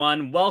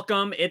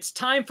Welcome. It's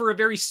time for a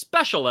very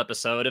special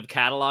episode of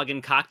Catalog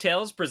and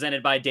Cocktails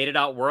presented by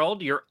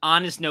Data.World, your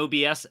honest, no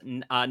BS,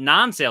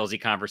 non-salesy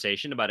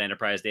conversation about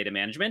enterprise data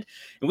management.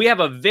 And we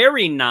have a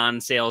very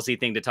non-salesy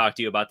thing to talk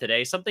to you about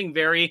today, something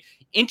very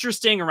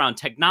interesting around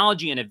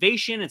technology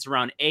innovation. It's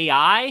around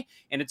AI,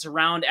 and it's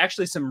around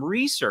actually some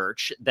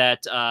research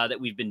that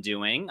we've been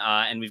doing.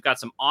 And we've got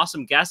some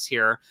awesome guests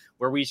here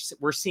where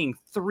we're seeing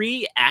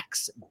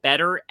 3x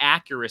better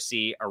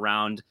accuracy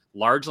around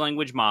large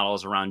language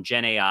models around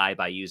Gen AI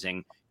by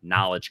using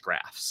knowledge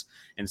graphs.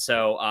 And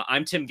so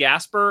I'm Tim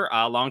Gasper,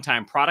 a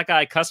longtime product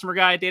guy, customer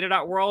guy at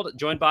Data.World,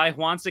 joined by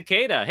Juan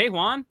Sequeda. Hey,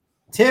 Juan.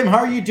 Tim, how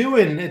are you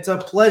doing? It's a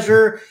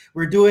pleasure.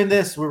 We're doing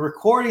this. We're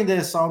recording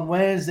this on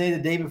Wednesday, the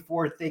day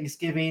before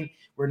Thanksgiving.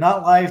 We're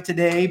not live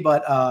today,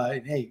 but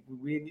hey,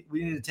 we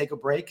need to take a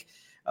break.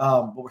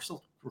 But we're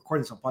still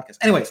recording this on podcast.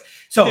 Anyways,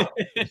 so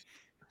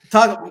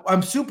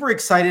I'm super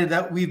excited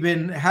that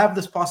have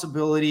this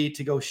possibility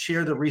to go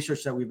share the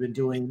research that we've been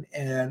doing.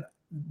 And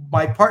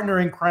my partner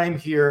in crime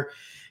here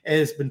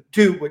has been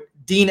with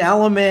Dean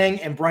Allemang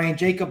and Bryon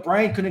Jacob.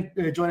 Bryon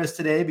couldn't join us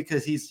today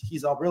because he's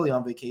really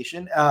on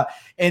vacation.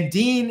 And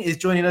Dean is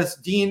joining us.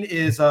 Dean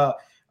is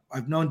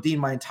I've known Dean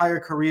my entire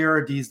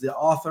career. He's the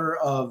author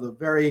of the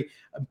very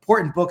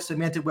important book,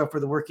 Semantic Web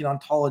for the Working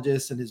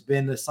Ontologist, and has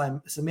been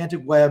the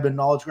semantic web and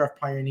knowledge graph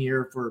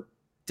pioneer for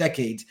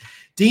decades.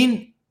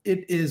 Dean,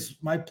 it is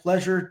my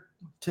pleasure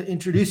to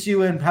introduce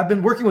you and have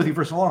been working with you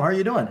for so long. How are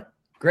you doing?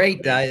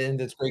 Great. And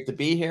it's great to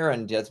be here.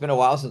 And it's been a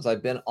while since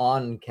I've been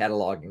on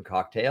Catalog and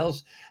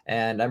Cocktails.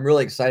 And I'm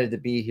really excited to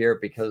be here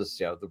because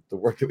the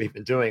work that we've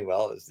been doing,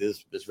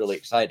 is really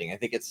exciting. I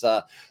think it's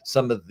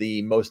some of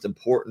the most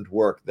important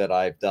work that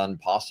I've done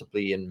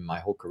possibly in my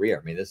whole career.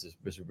 I mean, this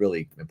is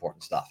really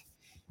important stuff.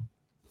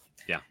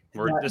 Yeah,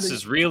 this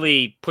is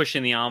really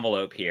pushing the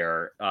envelope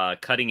here,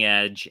 cutting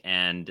edge,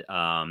 and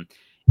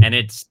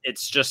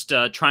it's just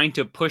trying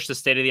to push the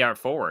state of the art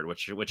forward,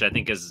 which I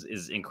think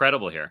is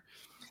incredible here.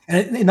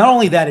 And not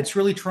only that, it's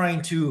really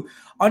trying to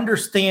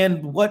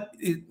understand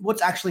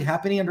what's actually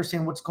happening,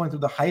 understand what's going through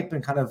the hype,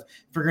 and kind of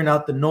figuring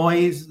out the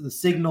noise, the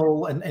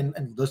signal,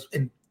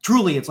 and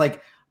truly, it's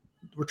like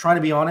we're trying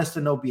to be honest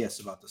and no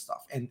BS about this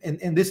stuff.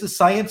 And this is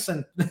science,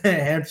 and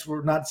hence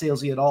we're not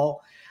salesy at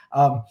all.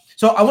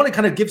 So I want to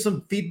kind of give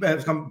some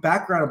feedback, some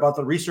background about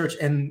the research,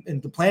 and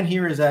the plan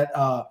here is that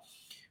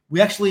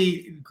we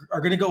actually are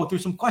going to go through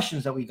some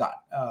questions that we got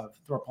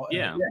through our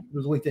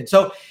LinkedIn.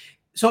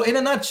 So in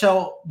a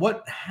nutshell,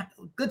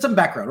 get some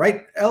background,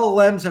 right?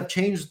 LLMs have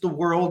changed the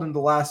world in the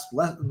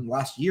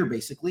last year,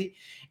 basically.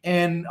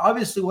 And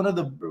obviously one of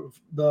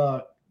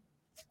the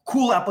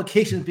cool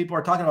applications people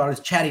are talking about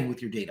is chatting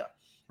with your data,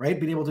 right?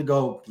 Being able to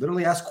go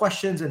literally ask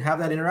questions and have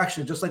that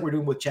interaction, just like we're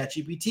doing with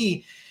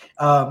ChatGPT.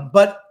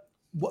 But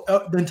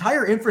the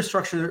entire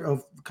infrastructure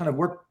of kind of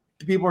where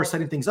people are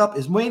setting things up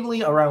is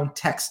mainly around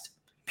text,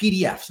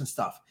 PDFs and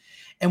stuff.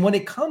 And when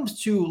it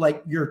comes to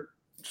like your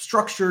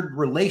structured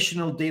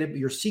relational data,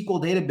 your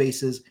SQL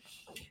databases,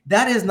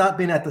 that has not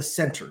been at the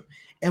center.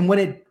 And when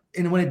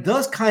it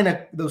does kind of,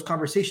 those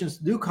conversations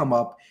do come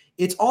up,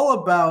 it's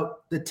all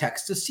about the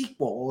text to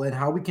SQL and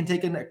how we can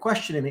take in a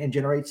question and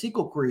generate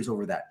SQL queries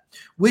over that,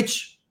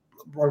 which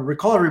I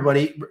recall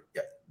everybody,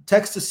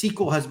 text to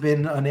SQL has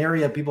been an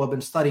area people have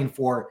been studying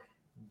for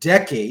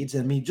decades.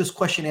 I mean, just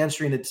question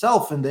answering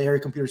itself in the area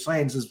of computer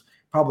science is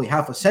probably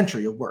half a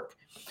century of work.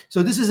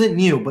 So this isn't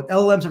new, but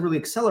LLMs have really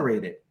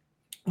accelerated it.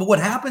 But what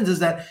happens is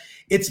that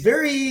it's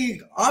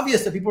very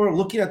obvious that people are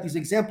looking at these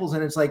examples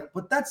and it's like,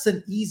 but that's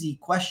an easy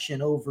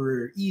question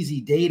over easy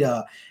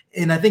data.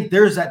 And I think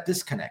there's that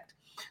disconnect.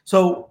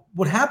 So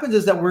what happens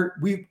is that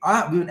we've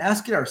been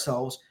asking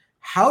ourselves,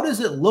 how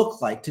does it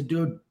look like to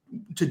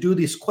do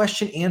this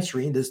question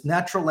answering, this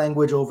natural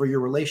language over your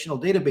relational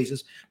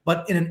databases,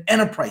 but in an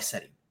enterprise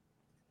setting?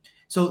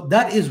 So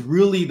that is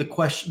really the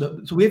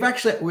question. So we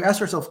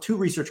asked ourselves two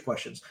research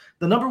questions.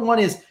 The number one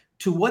is,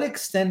 to what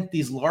extent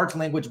these large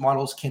language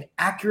models can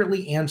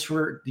accurately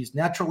answer these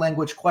natural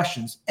language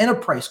questions,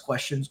 enterprise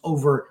questions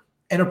over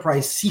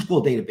enterprise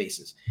SQL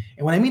databases.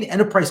 And when I mean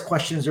enterprise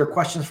questions, there are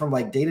questions from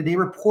like day-to-day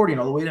reporting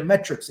all the way to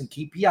metrics and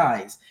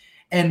KPIs.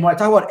 And when I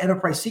talk about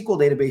enterprise SQL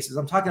databases,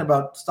 I'm talking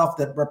about stuff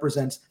that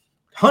represents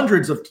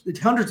hundreds of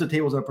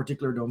tables in a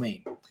particular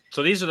domain.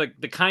 So these are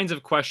the kinds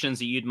of questions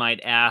that you might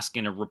ask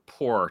in a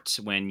report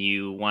when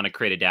you want to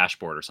create a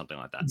dashboard or something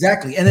like that.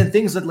 Exactly. And then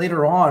things that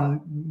later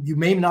on you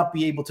may not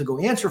be able to go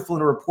answer full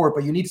in a report,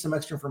 but you need some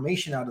extra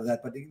information out of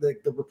that. But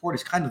the report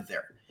is kind of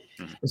there.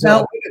 So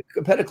now,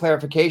 a bit of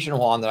clarification,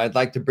 Juan, that I'd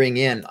like to bring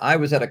in. I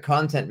was at a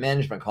content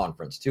management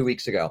conference 2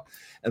 weeks ago.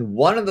 And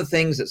one of the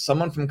things that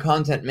someone from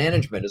content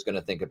management is going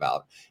to think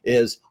about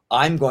is,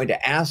 I'm going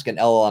to ask an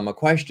LLM a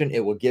question. It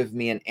will give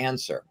me an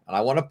answer. And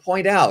I want to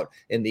point out,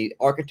 in the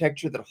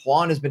architecture that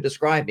Juan has been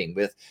describing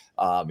with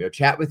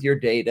chat with your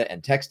data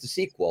and text to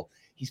SQL,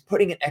 he's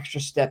putting an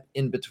extra step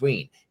in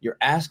between. You're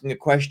asking a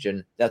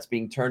question that's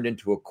being turned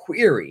into a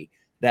query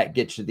that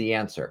gets you the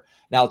answer.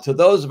 Now, to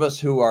those of us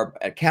who are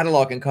at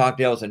Catalog and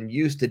Cocktails and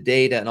used to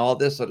data and all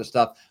this sort of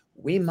stuff,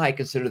 we might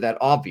consider that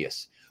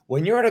obvious.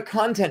 When you're at a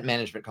content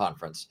management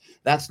conference,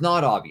 that's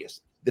not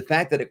obvious. The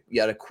fact that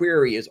a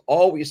query is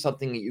always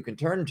something that you can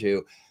turn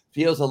to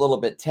feels a little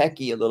bit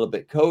techie, a little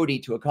bit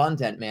codey to a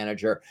content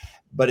manager,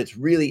 but it's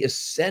really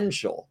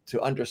essential to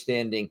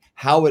understanding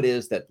how it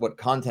is that what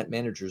content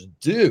managers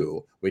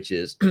do, which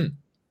is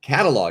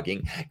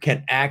cataloging,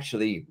 can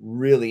actually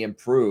really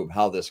improve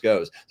how this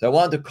goes. So I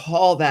wanted to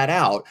call that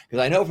out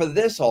because I know for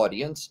this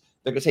audience,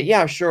 they're going to say,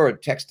 yeah, sure,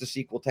 text to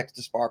SQL, text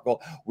to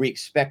Sparkle. We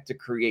expect to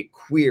create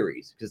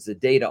queries because it's a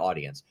data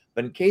audience.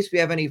 But in case we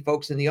have any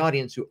folks in the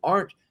audience who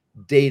aren't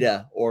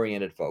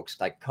data-oriented folks,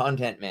 like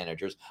content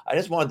managers, I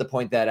just wanted to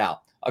point that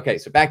out. Okay,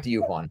 so back to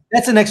you, Juan.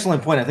 That's an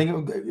excellent point, I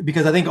think,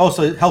 because I think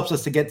also it helps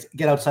us to get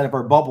outside of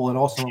our bubble and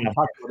also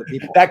talk to other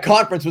people. That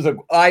conference was an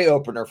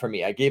eye-opener for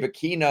me. I gave a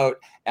keynote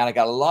and I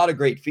got a lot of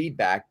great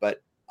feedback,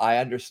 but I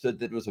understood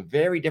that it was a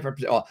very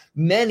different,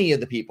 many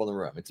of the people in the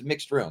room, it's a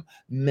mixed room.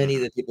 Many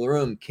of the people in the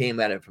room came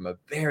at it from a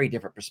very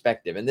different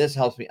perspective. And this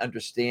helps me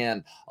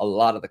understand a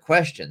lot of the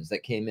questions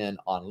that came in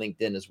on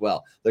LinkedIn as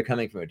well. They're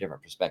coming from a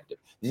different perspective.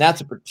 And that's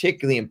a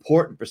particularly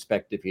important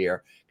perspective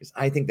here, because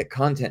I think that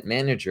content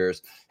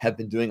managers have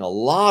been doing a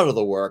lot of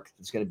the work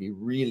that's going to be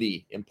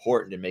really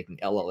important in making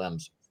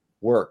LLMs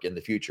work in the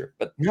future.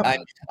 But yep.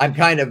 I'm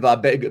kind of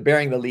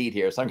bearing the lead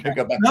here, so I'm going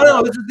to go back.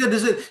 No, this is good.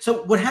 This is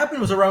so. What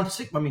happened was around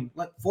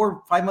like 4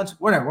 or 5 months,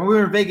 whatever, when we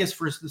were in Vegas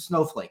for the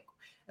Snowflake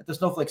at the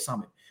Snowflake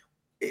Summit.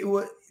 It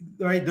was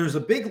right. There's a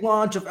big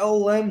launch of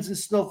LLMs and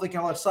Snowflake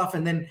and all that stuff,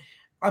 and then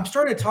I'm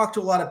starting to talk to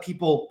a lot of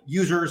people,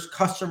 users,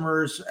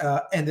 customers,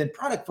 and then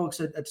product folks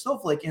at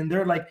Snowflake, and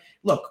they're like,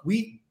 "Look,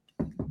 we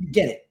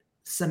get it.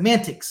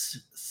 Semantics,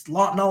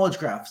 knowledge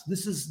graphs.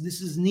 This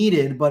is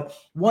needed, but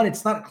one,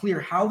 it's not clear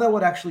how that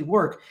would actually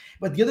work.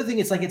 But the other thing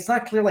is like it's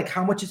not clear like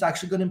how much it's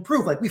actually going to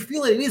improve. Like we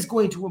feel it is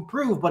going to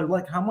improve, but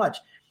like how much?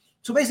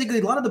 So basically,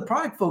 a lot of the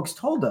product folks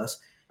told us,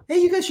 "Hey,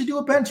 you guys should do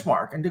a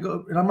benchmark."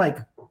 And I'm like,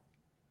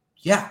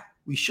 "Yeah,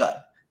 we should."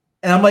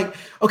 And I'm like,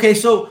 "Okay."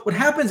 So what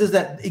happens is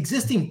that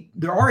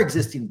there are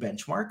existing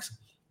benchmarks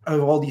of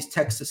all these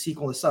text to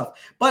SQL and stuff.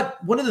 But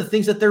one of the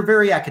things that they're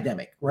very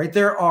academic, right?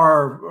 There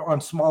are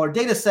on smaller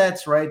data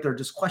sets, right? They're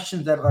just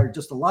questions that are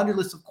just a laundry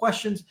list of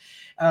questions.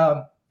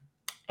 And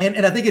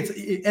I think it's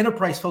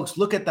enterprise folks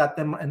look at that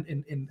them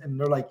and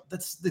they're like,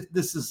 this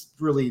is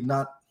really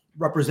not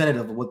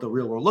representative of what the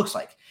real world looks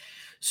like.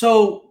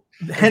 So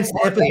hence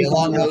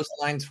along those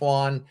lines,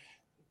 Juan,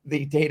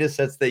 the data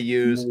sets they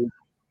use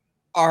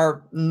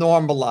are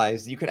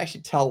normalized. You can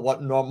actually tell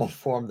what normal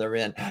form they're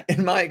in.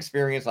 In my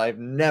experience, I've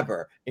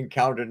never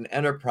encountered an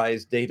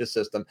enterprise data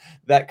system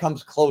that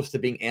comes close to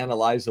being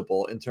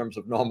analyzable in terms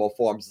of normal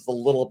forms. It's a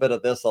little bit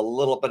of this, a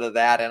little bit of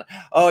that, and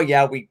oh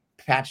yeah, we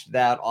patched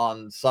that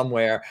on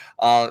somewhere.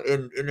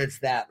 And it's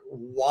that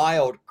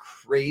wild,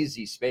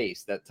 crazy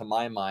space that, to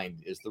my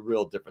mind, is the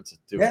real difference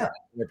to an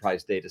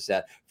enterprise data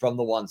set from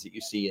the ones that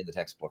you see in the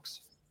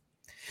textbooks.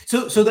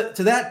 So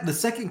the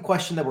second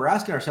question that we're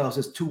asking ourselves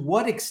is, to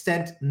what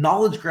extent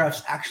knowledge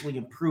graphs actually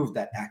improve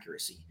that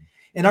accuracy?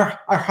 And our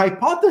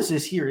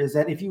hypothesis here is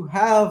that if you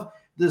have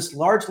this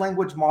large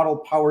language model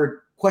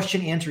powered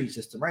question answering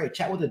system, right, a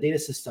chat with a data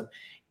system,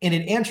 and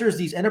it answers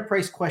these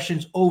enterprise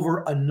questions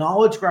over a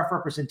knowledge graph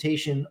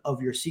representation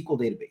of your SQL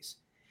database,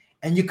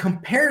 and you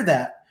compare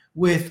that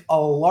with a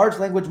large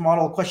language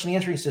model question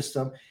answering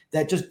system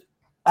that just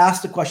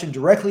asks the question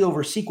directly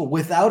over SQL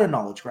without a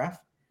knowledge graph,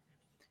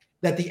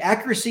 that the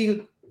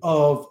accuracy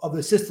of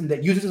the system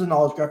that uses a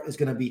knowledge graph is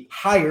going to be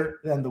higher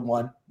than the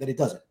one that it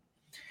doesn't.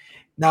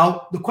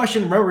 Now, the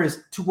question, remember,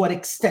 is to what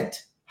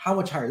extent? How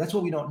much higher? That's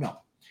what we don't know,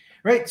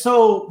 right?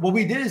 So what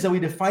we did is that we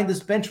defined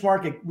this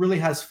benchmark. It really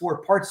has 4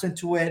 parts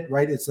into it,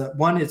 right? It's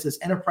one is this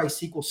enterprise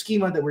SQL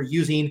schema that we're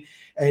using.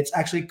 It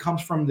actually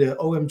comes from the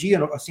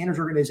OMG, a standards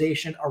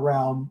organization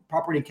around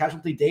property and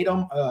casualty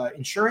data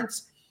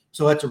insurance.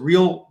 So that's a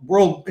real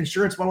world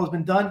insurance model has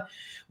been done.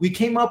 We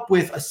came up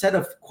with a set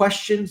of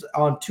questions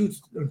on two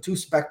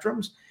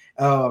spectrums.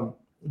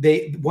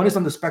 One is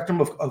on the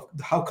spectrum of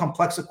how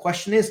complex a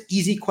question is.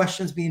 Easy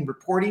questions being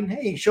reporting.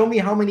 Hey, show me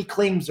how many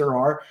claims there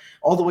are,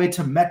 all the way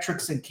to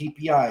metrics and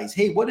KPIs.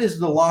 Hey, what is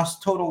the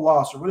total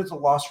loss, or what is the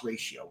loss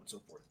ratio, and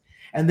so forth.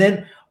 And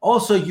then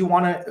also you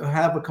want to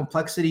have a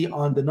complexity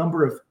on the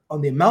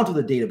amount of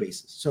the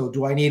databases. So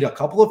do I need a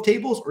couple of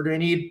tables, or do I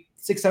need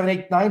 6, 7,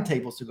 8, 9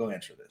 tables to go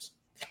answer this?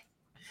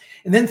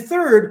 And then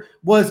third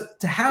was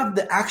to have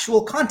the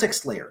actual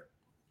context layer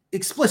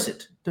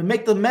explicit, to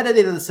make the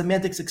metadata, the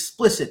semantics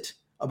explicit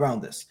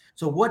around this.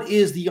 So what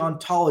is the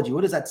ontology?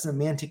 What is that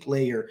semantic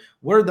layer?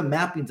 What are the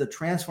mappings, the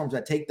transforms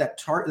that take that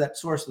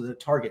source to the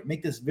target?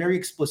 Make this very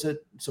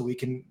explicit so we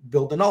can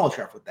build a knowledge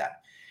graph with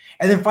that.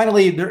 And then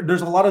finally,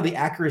 there's a lot of the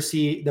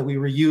accuracy that we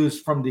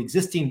reused from the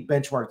existing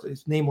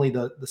benchmarks, namely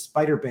the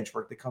Spider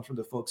benchmark that comes from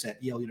the folks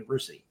at Yale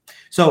University.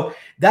 So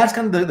that's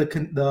kind of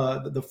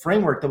the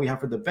framework that we have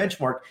for the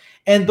benchmark.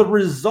 And the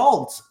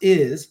results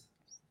is,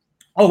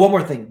 one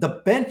more thing.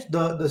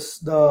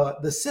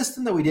 The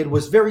system that we did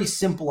was very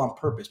simple on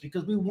purpose,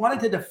 because we wanted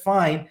to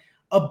define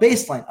a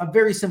baseline, a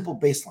very simple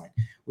baseline.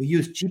 We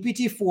used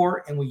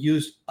GPT-4 and we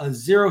used a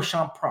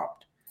zero-shot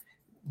prompt.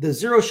 the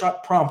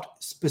zero-shot prompt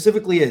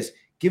specifically is,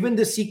 given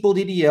the SQL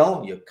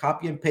DDL, you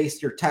copy and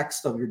paste your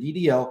text of your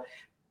DDL,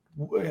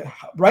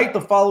 write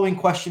the following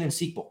question in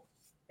SQL.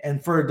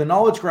 And for the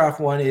knowledge graph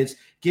one is,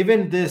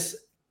 given this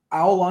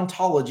OWL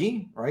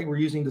ontology, right? We're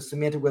using the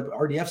semantic web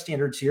RDF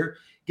standards here.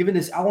 Given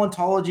this OWL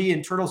ontology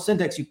and turtle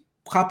syntax, you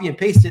copy and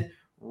paste it,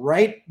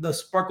 write the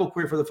Sparkle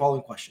query for the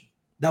following question.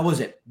 That was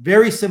it.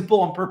 Very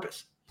simple on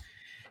purpose.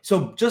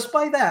 So just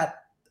by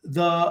that,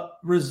 the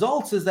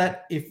results is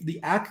that if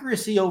the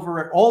accuracy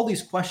over all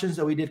these questions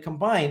that we did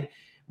combined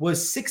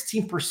was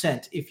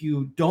 16% if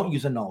you don't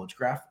use a knowledge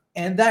graph,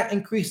 and that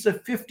increased to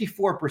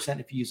 54%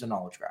 if you use a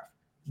knowledge graph.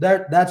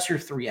 That's your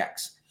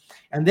 3x.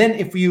 And then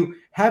if you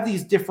have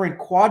these different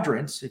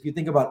quadrants, if you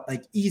think about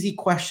like easy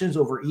questions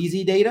over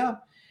easy data,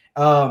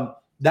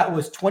 that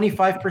was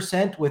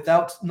 25%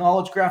 without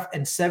knowledge graph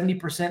and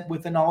 70%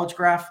 with the knowledge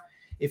graph.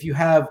 If you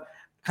have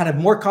kind of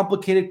more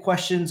complicated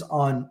questions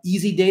on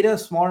easy data,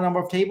 smaller number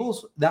of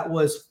tables, that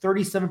was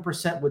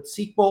 37% with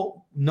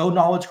SQL, no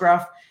knowledge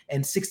graph,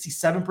 and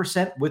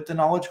 67% with the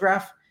knowledge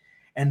graph.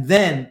 And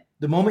then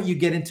the moment you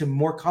get into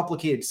more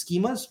complicated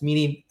schemas,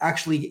 meaning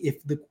actually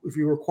if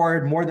you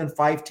required more than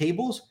 5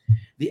 tables,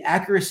 the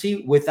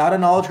accuracy without a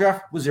knowledge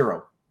graph was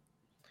 0.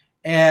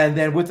 And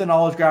then with the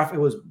knowledge graph, it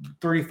was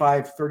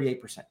 35,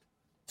 38%.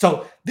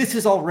 So this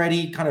is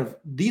already kind of,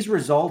 these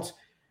results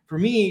for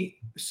me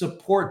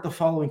support the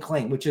following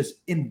claim, which is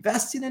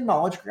investing in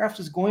knowledge graphs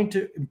is going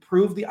to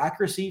improve the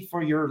accuracy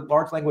for your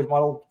large language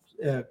model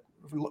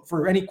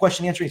for any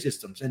question answering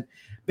systems. And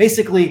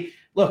basically,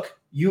 look,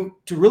 to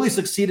really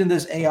succeed in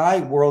this AI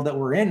world that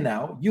we're in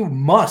now, you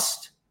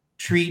must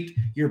treat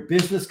your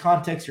business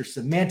context, your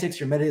semantics,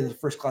 your metadata as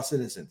first-class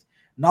citizens.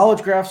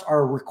 Knowledge graphs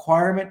are a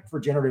requirement for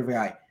generative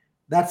AI.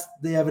 That's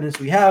the evidence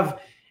we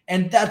have,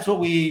 and that's what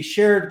we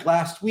shared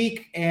last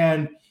week.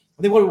 And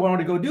I think what we wanted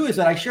to go do is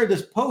that I shared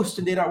this post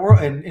in Data.World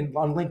and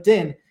on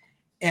LinkedIn,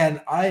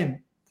 and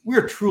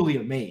we're truly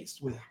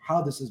amazed with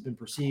how this has been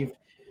perceived.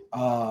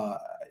 I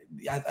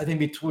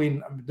think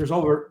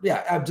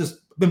I've just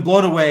been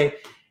blown away.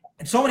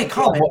 And so many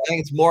comments. I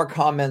think it's more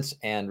comments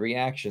and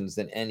reactions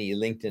than any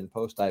LinkedIn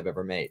post I've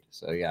ever made.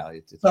 So yeah,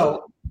 it's really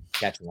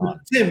catching on.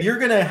 Tim, you're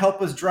going to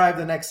help us drive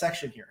the next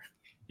section here.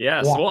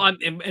 Yes. Yeah. Well,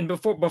 and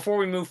before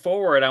we move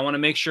forward, I want to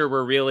make sure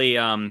we're really,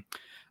 that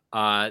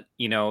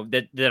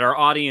our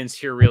audience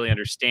here really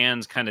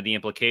understands kind of the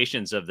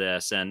implications of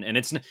this. And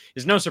it's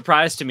no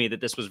surprise to me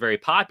that this was very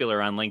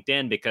popular on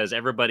LinkedIn because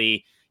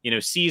everybody,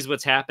 sees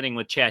what's happening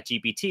with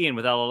ChatGPT and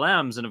with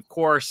LLMs. And of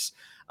course,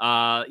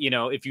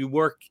 if you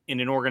work in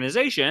an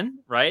organization,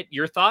 right,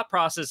 your thought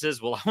process is,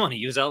 well, I want to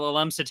use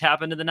LLMs to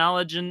tap into the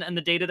knowledge and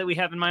the data that we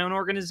have in my own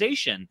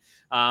organization.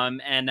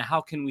 And how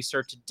can we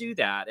start to do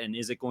that? And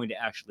is it going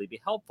to actually be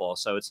helpful?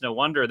 So it's no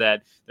wonder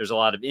that there's a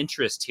lot of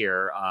interest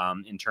here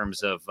in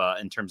terms of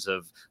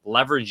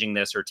leveraging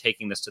this or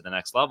taking this to the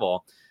next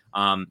level.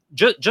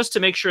 Just to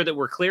make sure that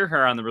we're clear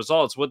here on the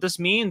results, what this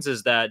means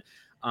is that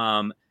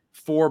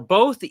for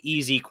both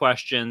easy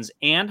questions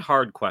and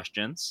hard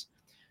questions,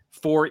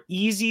 for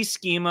easy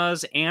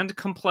schemas and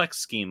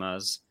complex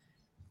schemas,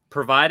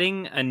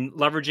 providing and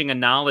leveraging a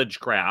knowledge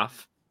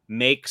graph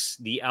makes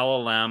the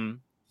LLM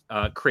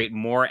create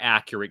more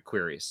accurate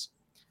queries.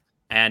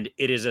 And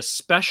it is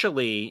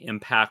especially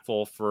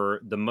impactful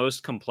for the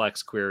most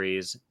complex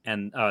queries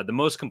and the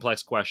most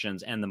complex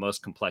questions and the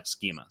most complex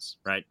schemas,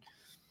 right?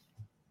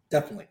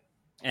 Definitely.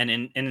 And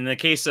in the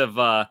case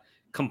of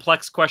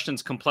complex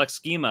questions, complex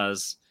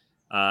schemas,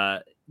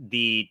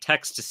 the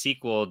text to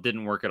SQL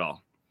didn't work at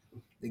all.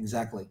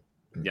 Exactly.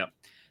 Yep.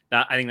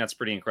 I think that's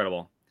pretty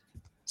incredible.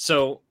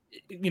 So,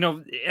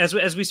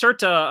 as we start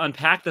to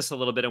unpack this a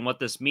little bit and what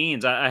this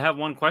means, I have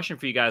one question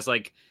for you guys.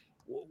 Like,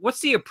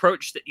 what's the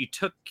approach that you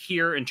took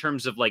here in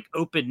terms of like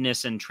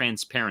openness and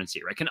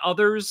transparency, right? Can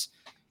others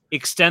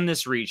extend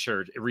this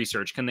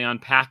research? Can they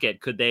unpack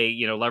it? Could they,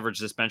 leverage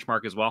this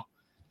benchmark as well?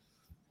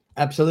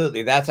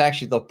 Absolutely. That's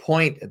actually the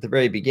point at the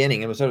very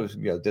beginning. And we'll sort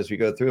of, as we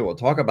go through, we'll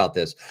talk about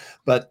this.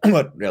 But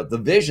the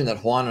vision that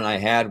Juan and I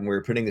had when we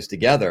were putting this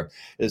together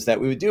is that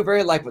we would do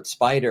very like what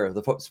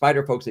the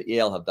Spider folks at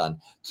Yale have done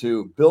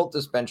to build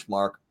this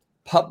benchmark,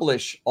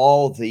 publish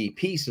all the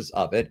pieces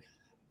of it,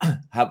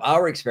 have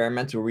our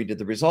experiments where we did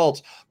the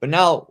results. But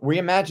now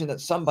reimagine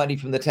that somebody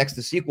from the text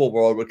to SQL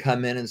world would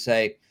come in and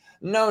say,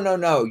 no,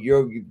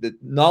 the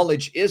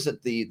knowledge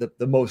isn't the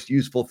most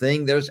useful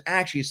thing. There's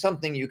actually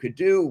something you could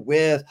do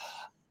with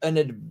an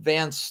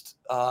advanced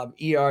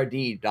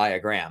ERD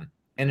diagram.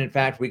 And in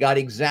fact, we got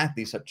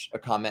exactly such a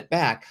comment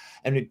back.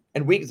 And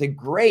we could say,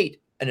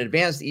 great, an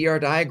advanced ER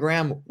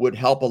diagram would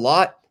help a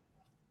lot.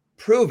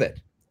 Prove it.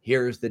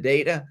 Here's the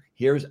data.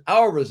 Here's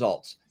our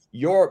results.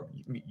 Your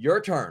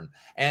turn.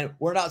 And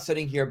we're not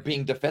sitting here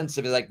being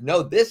defensive. It's like,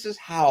 no, this is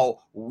how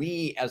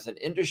we as an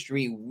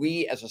industry,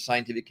 we as a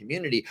scientific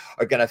community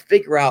are going to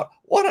figure out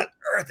what on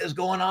earth is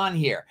going on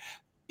here.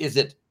 Is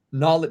it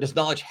knowledge? Does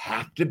knowledge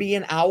have to be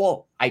an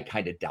OWL? I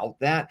kind of doubt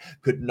that.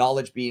 Could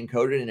knowledge be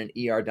encoded in an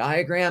ER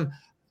diagram?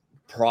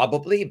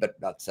 Probably, but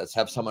let's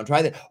have someone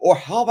try that. Or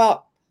how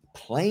about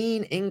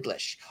plain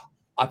English?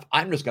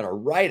 I'm just going to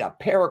write a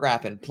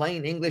paragraph in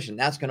plain English and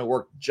that's going to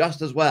work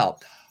just as well.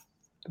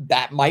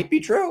 That might be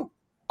true.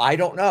 I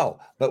don't know.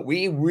 But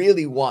we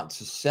really want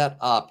to set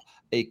up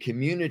a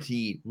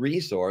community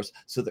resource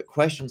so that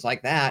questions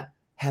like that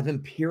have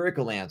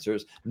empirical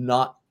answers,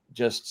 not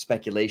just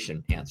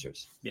speculation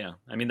answers. Yeah.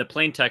 I mean, the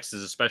plain text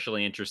is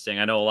especially interesting.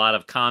 I know a lot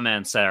of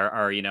comments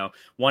are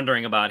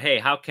wondering about, hey,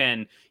 how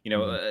can,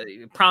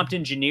 prompt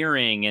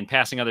engineering and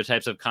passing other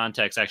types of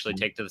context actually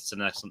take this to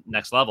the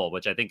next level,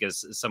 which I think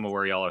is some of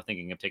where y'all are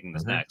thinking of taking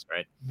this next,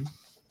 right?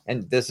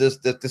 And this is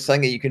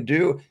something that you can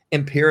do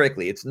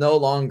empirically. It's no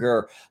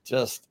longer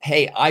just,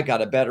 hey, I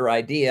got a better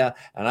idea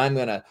and I'm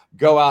going to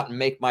go out and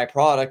make my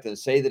product and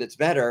say that it's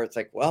better. It's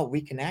like, well, we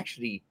can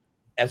actually,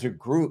 as a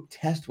group,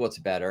 test what's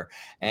better,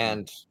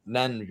 and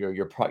then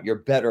your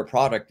better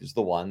product is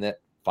the one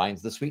that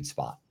finds the sweet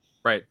spot.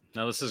 Right.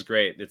 No, this is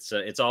great.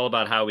 It's all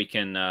about how we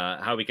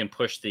can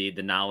push the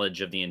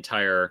knowledge of the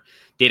entire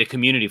data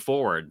community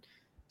forward.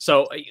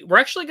 So we're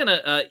actually going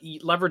to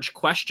leverage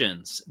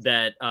questions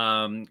that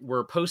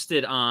were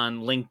posted on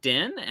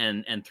LinkedIn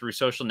and through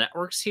social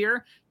networks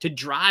here to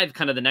drive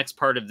kind of the next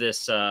part of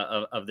this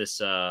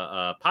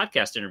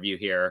podcast interview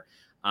here.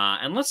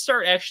 And let's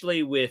start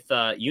actually with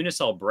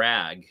Eunice L.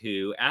 Bragg,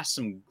 who asked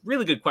some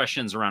really good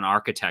questions around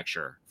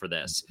architecture for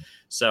this.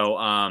 So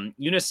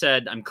Eunice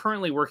said, I'm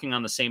currently working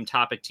on the same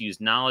topic to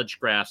use knowledge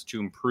graphs to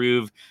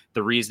improve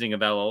the reasoning of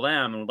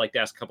LLM, and would like to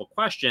ask a couple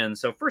questions.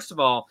 So first of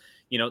all,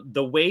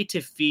 the way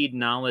to feed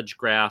knowledge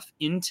graph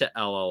into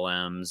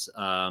LLMs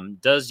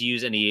does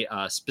use any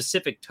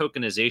specific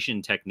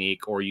tokenization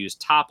technique or use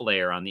top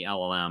layer on the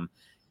LLM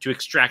to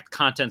extract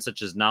content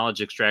such as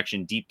knowledge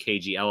extraction, deep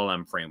KG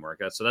LLM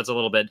framework. So that's a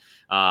little bit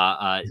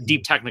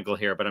deep technical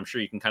here, but I'm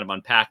sure you can kind of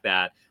unpack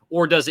that.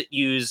 Or does it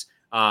use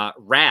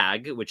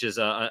RAG, which is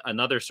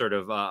another sort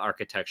of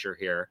architecture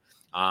here,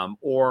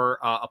 or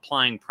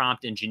applying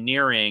prompt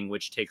engineering,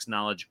 which takes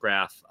knowledge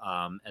graph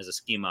as a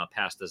schema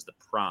passed as the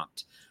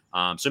prompt.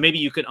 So maybe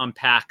you could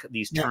unpack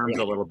these terms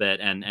a little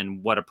bit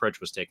and what approach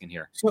was taken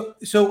here.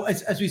 So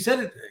as we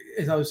said,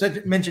 as I was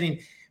mentioning,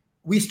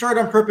 we start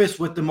on purpose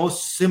with the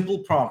most simple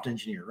prompt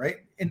engineer, right?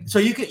 And so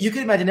you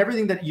can imagine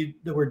everything that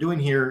we're doing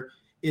here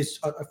is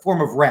a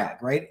form of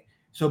RAG, right?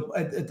 So,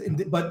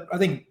 but I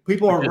think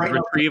people are right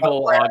now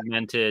retrieval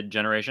augmented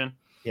generation.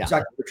 Yeah,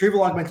 exactly.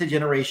 Retrieval augmented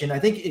generation. I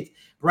think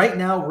right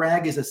now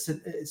RAG is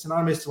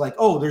synonymous to like,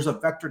 oh, there's a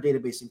vector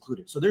database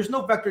included. So there's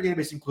no vector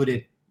database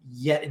included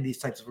yet in these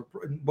types of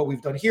what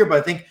we've done here. But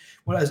I think,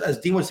 as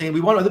Dean was saying, we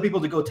want other people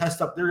to go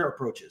test up their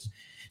approaches.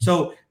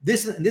 So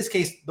in this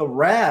case, the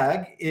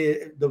RAG,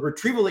 the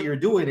retrieval that you're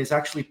doing is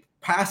actually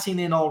passing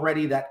in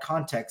already that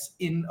context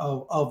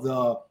of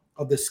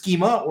the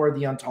schema or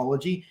the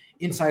ontology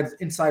inside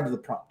of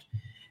the prompt.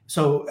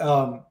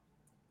 So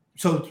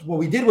what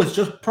we did was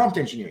just prompt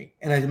engineering,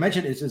 and as I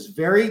mentioned, it's this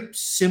very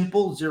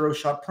simple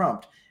zero-shot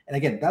prompt. And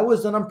again, that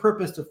was done on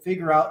purpose to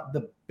figure out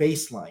the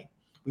baseline.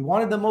 We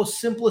wanted the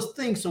most simplest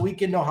thing so we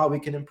can know how we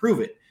can improve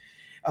it.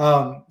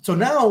 So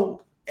now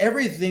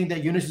everything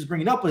that Eunice is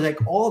bringing up is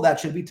like all of that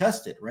should be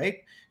tested, right?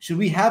 Should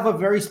we have a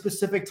very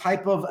specific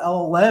type of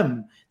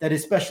LLM that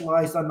is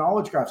specialized on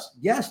knowledge graphs?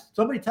 Yes,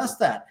 somebody test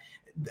that.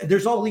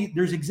 There's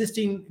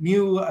existing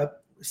new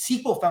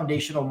SQL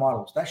foundational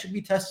models that should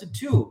be tested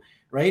too,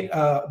 right?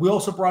 We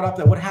also brought up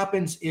that what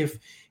happens if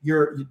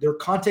their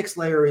context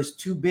layer is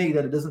too big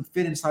that it doesn't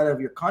fit inside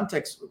of your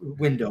context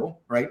window,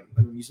 right?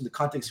 I'm using the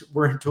context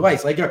word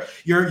twice. Like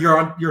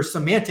your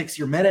semantics,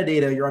 your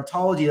metadata, your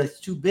ontology that's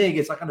too big,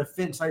 it's not going to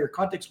fit inside your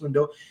context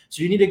window.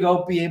 So you need to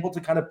go be able to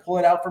kind of pull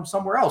it out from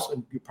somewhere else,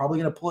 and you're probably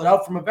going to pull it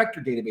out from a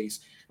vector database.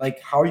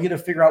 Like, how are you going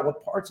to figure out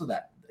what parts of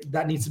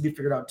that needs to be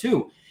figured out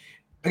too?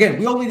 Again,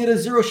 we only did a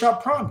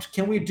zero-shot prompt.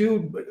 Can we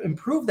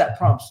improve that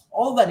prompt?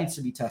 All of that needs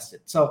to be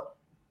tested. So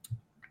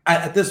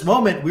at this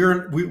moment,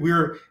 we're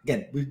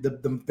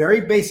the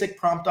very basic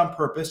prompt on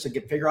purpose to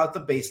figure out the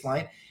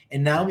baseline,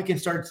 and now we can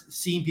start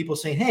seeing people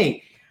saying,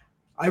 "Hey,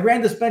 I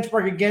ran this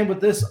benchmark again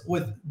with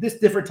this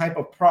different type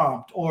of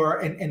prompt,"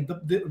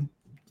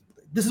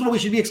 this is what we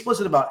should be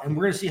explicit about, and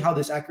we're going to see how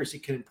this accuracy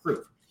can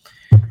improve.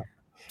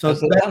 So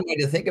one way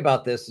to think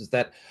about this is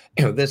that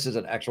this is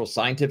an actual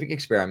scientific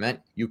experiment.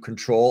 You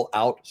control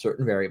out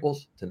certain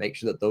variables to make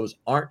sure that those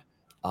aren't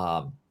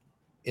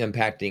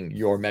impacting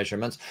your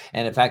measurements.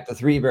 And in fact, the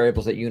three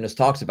variables that Eunice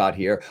talks about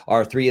here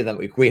are three of them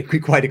we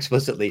quite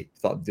explicitly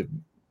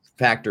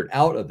factored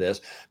out of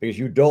this, because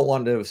you don't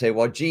want to say,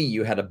 well, gee,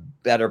 you had a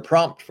better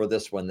prompt for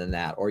this one than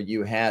that, or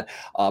you had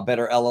a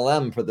better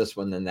LLM for this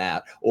one than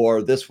that,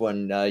 or this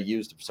one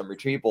used some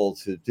retrieval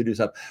to do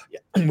stuff.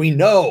 We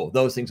know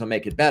those things will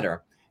make it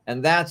better.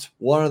 And that's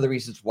one of the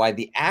reasons why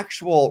the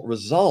actual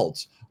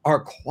results are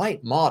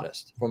quite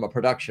modest from a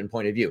production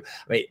point of view.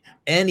 I mean,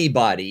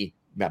 anybody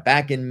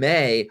back in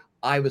May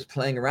I was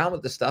playing around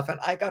with this stuff and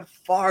I got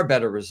far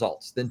better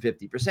results than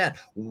 50%.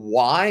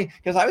 Why?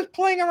 Because I was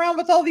playing around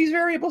with all these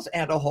variables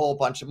and a whole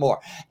bunch more.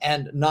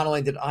 And not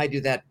only did I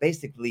do that,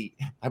 basically,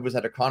 I was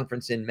at a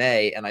conference in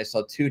May and I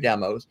saw 2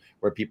 demos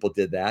where people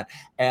did that.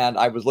 And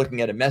I was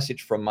looking at a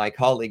message from my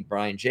colleague,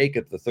 Bryon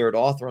Jacob, the 3rd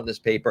author on this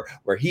paper,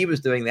 where he was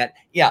doing that.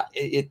 Yeah,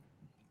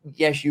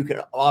 yes, you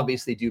can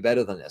obviously do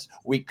better than this.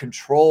 We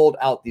controlled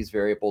out these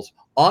variables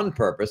on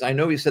purpose. I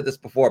know we said this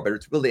before, but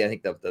it's really, I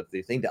think,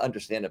 the thing to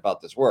understand about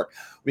this work.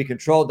 We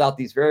controlled out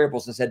these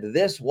variables and said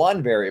this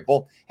one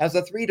variable has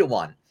a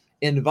 3-to-1.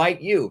 Invite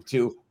you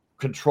to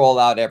control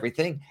out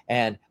everything.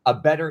 And a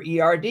better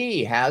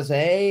ERD has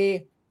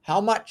a how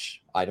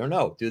much? I don't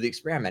know. Do the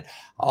experiment.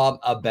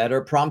 A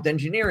better prompt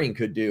engineering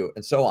could do,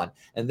 and so on.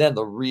 And then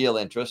the real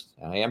interest,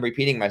 and I am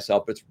repeating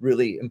myself, but it's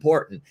really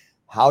important.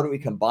 How do we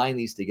combine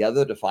these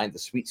together to find the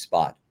sweet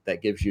spot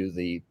that gives you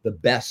the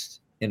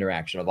best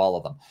interaction of all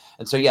of them?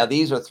 And so, yeah,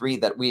 these are 3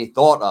 that we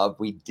thought of.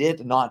 We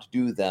did not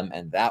do them,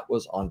 and that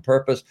was on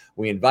purpose.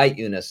 We invite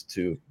Eunice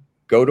to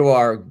go to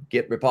our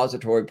Git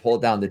repository, pull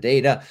down the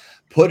data,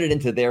 put it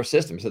into their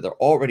system. So they're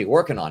already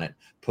working on it.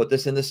 Put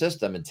this in the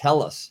system and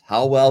tell us,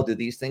 how well do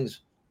these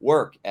things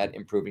work at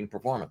improving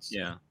performance?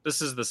 Yeah,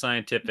 this is the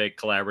scientific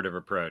collaborative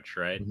approach,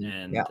 right? Mm-hmm.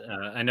 And Yeah.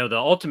 I know the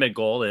ultimate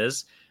goal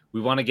is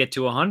we want to get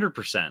to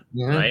 100%,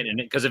 right? And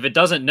because if it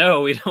doesn't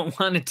know, we don't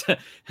want it to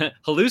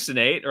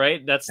hallucinate,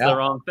 right? That's the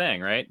wrong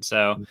thing, right?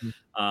 So,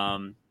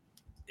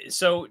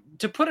 so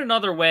to put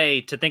another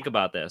way to think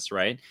about this,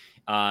 right?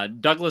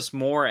 Douglas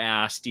Moore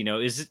asked,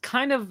 is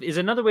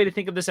another way to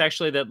think of this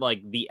actually that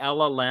like the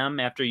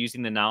LLM, after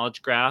using the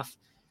knowledge graph,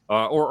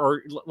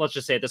 or let's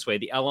just say it this way,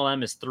 the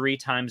LLM is 3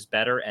 times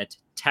better at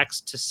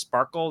text to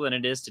Sparkle than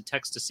it is to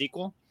text to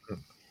SQL?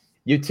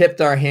 You tipped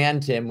our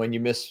hand, Tim, when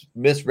you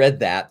misread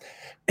that.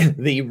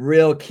 The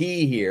real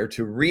key here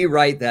to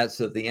rewrite that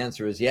so that the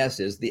answer is yes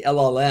is the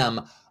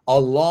LLM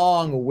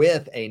along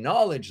with a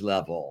knowledge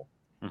level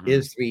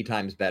is 3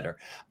 times better.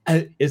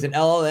 Is an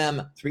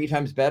LLM 3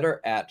 times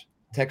better at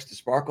text to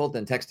Sparkle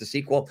than text to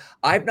SQL?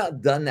 I've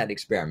not done that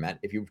experiment.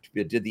 If you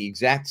did the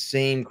exact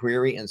same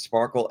query in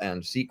Sparkle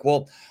and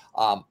SQL,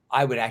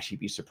 I would actually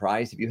be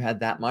surprised if you had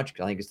that much,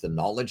 because I think it's the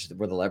knowledge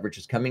where the leverage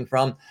is coming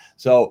from.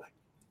 So,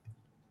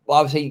 well,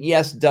 I would say,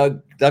 yes,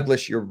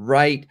 Douglas, you're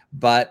right,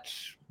 but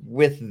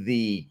with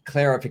the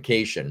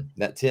clarification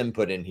that Tim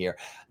put in here,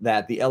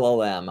 that the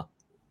LLM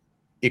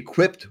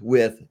equipped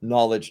with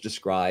knowledge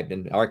described,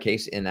 in our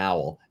case, in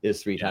OWL,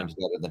 is 3 times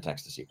better than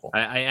text to SQL.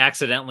 I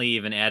accidentally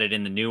even added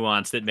in the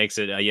nuance that makes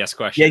it a yes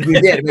question. Yeah,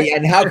 you did.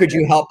 And how could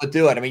you help but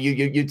do it? I mean,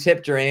 you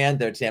tipped your hand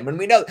there, Tim. And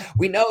we know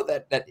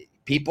that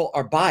people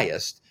are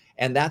biased.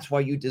 And that's why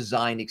you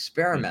design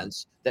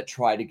experiments that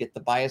try to get the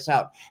bias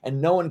out.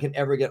 And no one can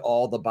ever get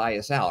all the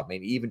bias out.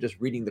 Maybe even just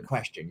reading the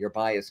question, your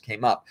bias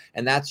came up.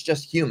 And that's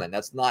just human.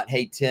 That's not,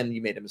 hey, Tim,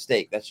 you made a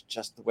mistake. That's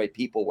just the way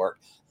people work.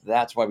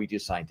 That's why we do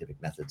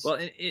scientific methods. Well,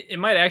 it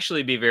might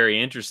actually be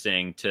very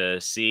interesting to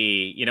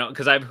see,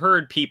 because I've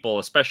heard people,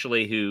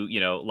 especially who,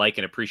 like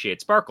and appreciate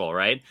Sparkle,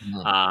 right?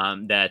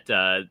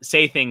 That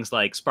say things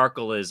like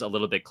Sparkle is a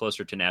little bit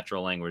closer to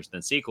natural language than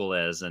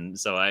SQL is. And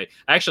so I'm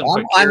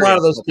one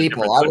of those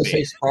people. I would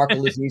say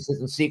Sparkle is easier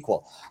than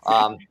SQL.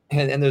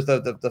 And there's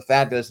the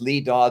fabulous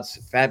Lee Dodd's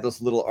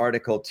fabulous little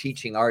article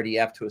teaching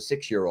RDF to a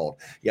 6-year-old.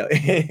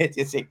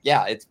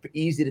 It's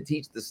easy to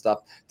teach this stuff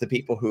to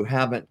people who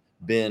haven't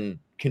been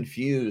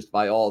confused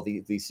by all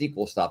the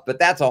SQL stuff, but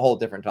that's a whole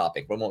different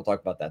topic. We won't talk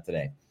about that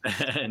today.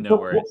 No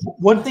worries.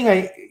 One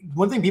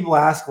thing people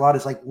ask a lot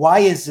is like, why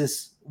is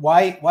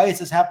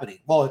this happening?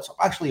 Well, it's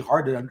actually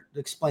hard to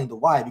explain the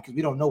why, because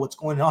we don't know what's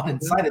going on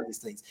inside of these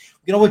things.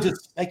 We can always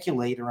just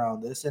speculate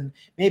around this, and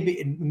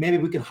maybe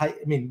we can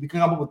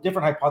come up with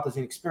different hypotheses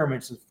and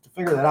experiments to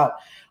figure that out.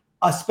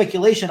 A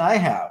speculation I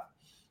have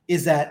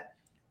is that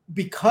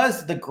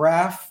because the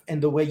graph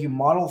and the way you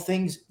model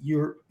things,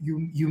 you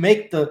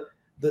make the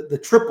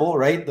triple,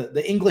 right?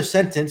 The English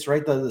sentence,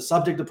 right? The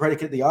subject, the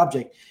predicate, the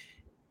object.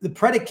 The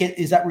predicate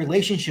is that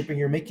relationship, and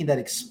you're making that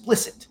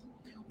explicit.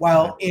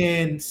 While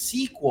in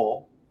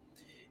SQL,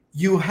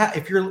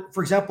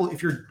 for example,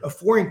 if a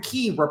foreign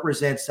key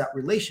represents that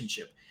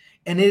relationship,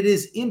 and it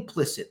is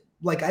implicit,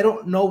 like I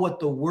don't know what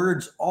the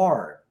words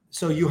are.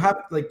 So you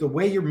have like the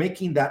way you're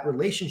making that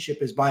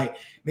relationship is by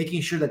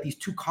making sure that these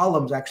 2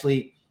 columns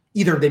actually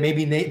either they may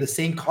be the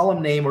same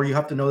column name, or you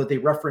have to know that they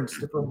reference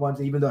different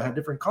ones, even though they have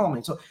different column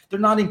names. So they're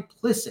not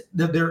implicit;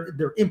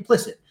 they're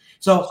implicit.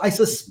 So I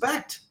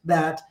suspect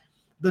that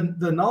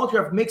the knowledge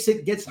graph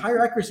gets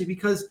higher accuracy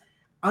because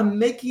I'm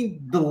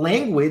making the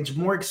language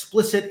more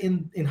explicit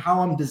in how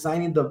I'm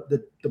designing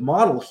the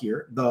model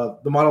here, the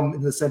model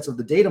in the sense of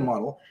the data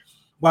model,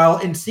 while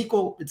in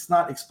SQL it's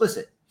not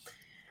explicit.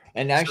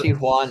 And actually,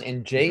 Juan,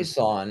 in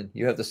JSON,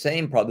 you have the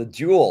same problem, the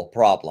dual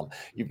problem.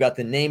 You've got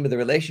the name of the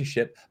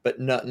relationship, but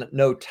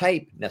no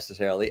type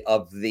necessarily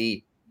of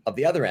the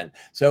other end.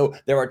 So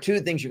there are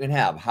 2 things you can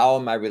have. How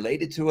am I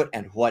related to it,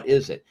 and what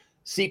is it?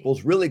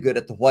 SQL's really good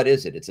at the what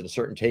is it. It's in a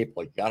certain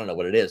table. I don't know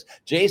what it is.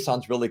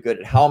 JSON's really good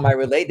at how am I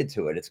related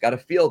to it. It's got a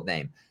field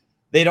name.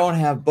 They don't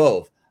have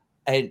both.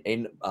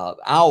 An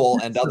OWL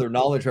and other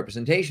knowledge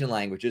representation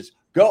languages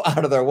go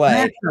out of their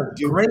way to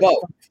do great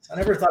both. point. I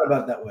never thought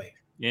about it that way.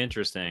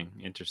 Interesting.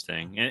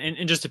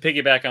 And just to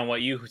piggyback on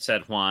what you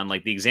said, Juan,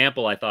 like the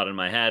example I thought in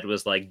my head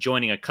was like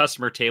joining a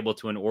customer table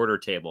to an order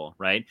table,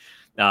 right?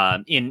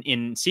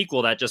 In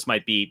SQL, that just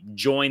might be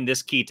join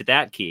this key to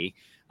that key.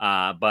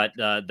 But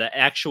the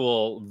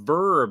actual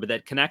verb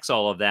that connects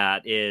all of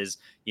that is,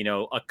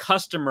 a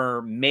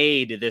customer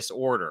made this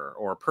order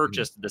or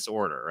purchased this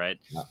order, right?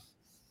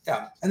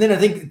 Yeah. And then I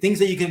think things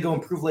that you can go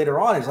improve later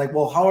on is like,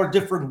 well, how are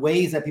different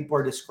ways that people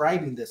are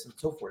describing this and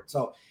so forth.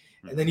 So,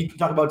 and then you can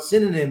talk about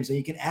synonyms and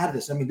you can add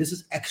this. I mean, this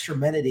is extra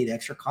metadata,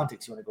 extra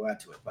context you want to go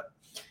add to it, but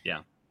yeah.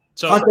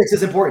 So context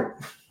is important.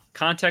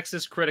 Context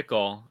is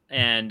critical.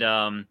 And,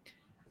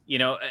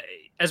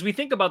 as we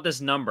think about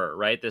this number,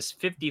 right, this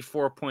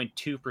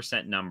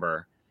 54.2%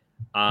 number,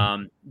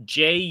 Dr.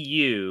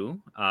 JU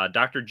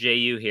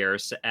here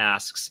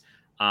asks,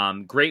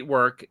 great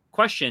work.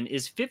 Question,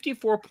 is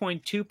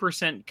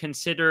 54.2%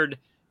 considered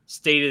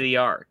state of the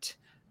art?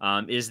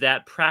 Is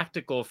that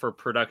practical for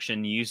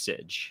production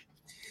usage?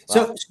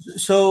 So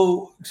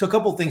a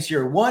couple of things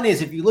here. One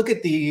is if you look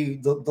at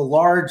the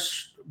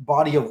large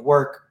body of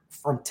work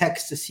from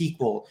text to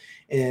SQL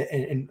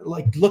and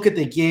like look at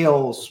the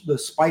the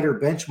Spider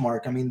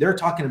benchmark. I mean, they're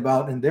talking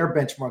about in their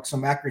benchmark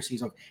some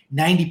accuracies of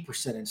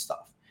 90% and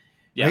stuff.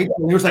 Yeah, right?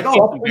 And it was like,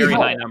 very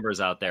high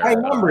numbers out there. High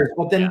numbers,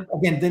 but then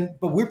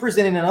but we're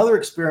presenting another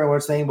experiment. We're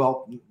saying,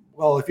 well,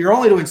 if you're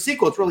only doing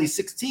SQL, it's really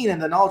 16,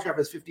 and the knowledge graph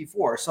is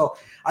 54. So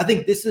I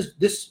think this is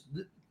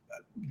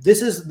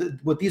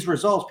with these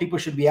results, people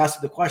should be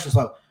asking the questions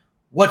like,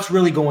 what's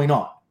really going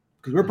on?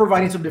 Because we're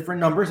providing some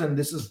different numbers,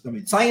 and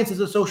science is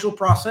a social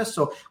process,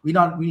 so we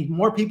need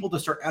more people to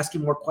start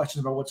asking more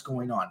questions about what's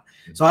going on.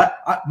 So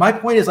my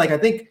point is, like, I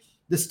think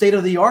the state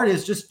of the art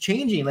is just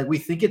changing. Like, we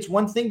think it's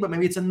one thing, but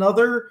maybe it's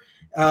another.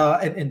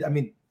 And I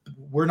mean,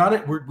 we're not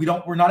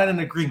in an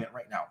agreement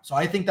right now. So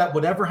I think that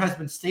whatever has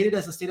been stated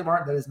as the state of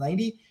art, that is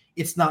 90,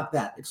 it's not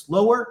that. It's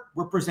lower.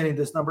 We're presenting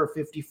this number of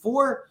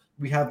 54.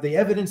 We have the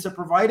evidence to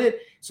provide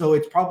it, so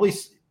it's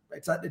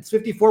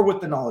 54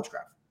 with the knowledge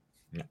graph.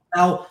 Yeah.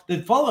 Now,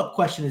 the follow-up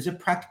question, is it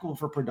practical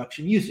for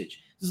production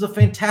usage? This is a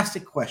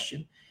fantastic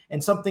question,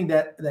 and something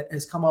that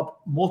has come up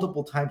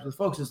multiple times with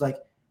folks is like,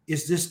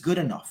 is this good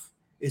enough?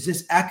 Is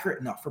this accurate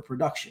enough for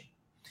production?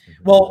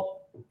 Mm-hmm.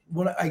 Well,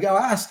 what I got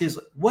to ask is,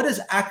 what does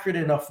accurate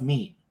enough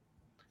mean?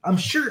 I'm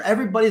sure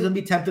everybody's going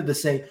to be tempted to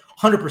say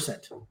 100%.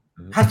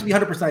 Mm-hmm. Has to be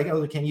 100%. I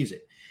can't use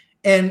it.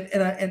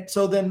 And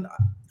so then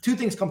two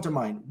things come to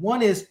mind.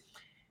 One is,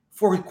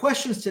 for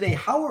questions today,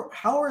 how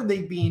are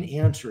they being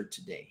answered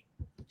today?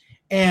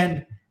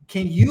 And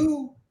can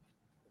you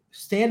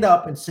stand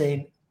up and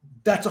say,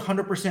 that's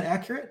 100%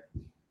 accurate?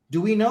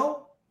 Do we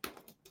know?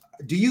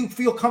 Do you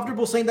feel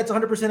comfortable saying that's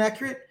 100%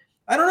 accurate?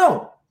 I don't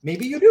know.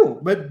 Maybe you do,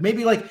 but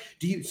maybe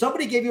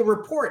somebody gave you a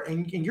report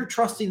and you're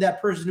trusting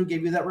that person who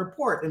gave you that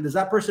report. And does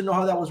that person know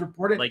how that was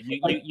reported? Like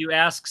you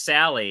ask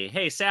Sally,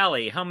 hey,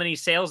 Sally, how many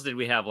sales did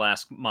we have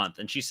last month?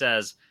 And she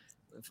says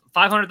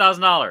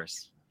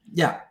 $500,000.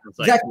 Yeah,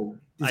 like, exactly.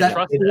 So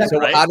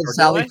right? How did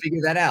Sally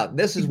figure that out?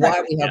 This is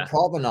why we have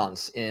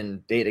provenance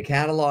in data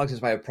catalogs. This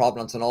is why we have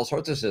provenance in all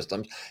sorts of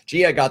systems.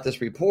 Gee, I got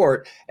this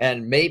report,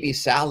 and maybe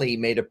Sally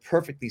made a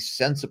perfectly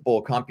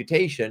sensible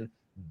computation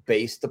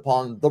based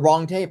upon the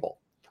wrong table.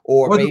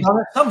 Or based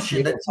on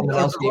assumption that someone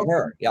else gave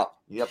her. Yeah,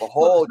 you have a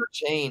whole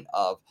chain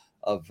of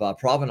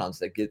provenance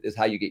that is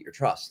how you get your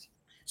trust.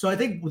 So I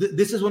think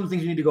this is one of the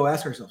things we need to go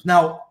ask ourselves.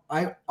 Now,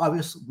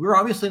 we're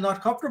obviously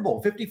not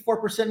comfortable.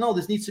 54%, no,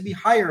 this needs to be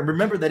higher. And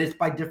remember that it's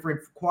by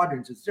different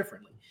quadrants, it's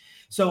differently.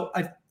 So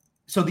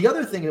the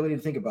other thing that we need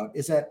to think about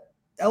is that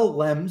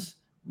LLMs,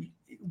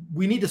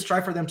 we need to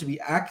strive for them to be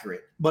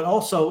accurate, but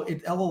also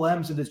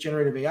LLMs and this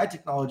generative AI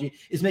technology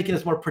is making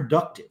us more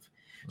productive.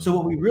 So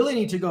what we really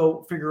need to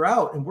go figure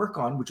out and work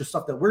on, which is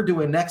stuff that we're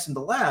doing next in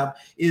the lab,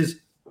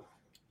 is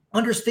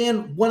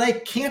understand when I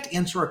can't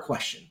answer a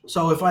question.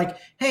 So if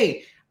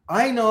hey,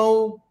 I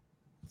know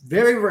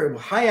very, very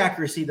high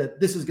accuracy that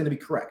this is going to be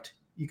correct,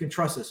 you can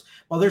trust this.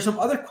 Well, there's some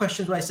other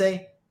questions where I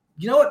say,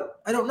 you know what?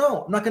 I don't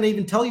know. I'm not going to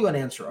even tell you an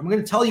answer. I'm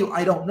going to tell you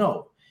I don't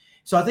know.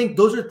 So I think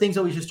those are things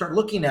that we should start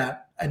looking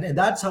at. And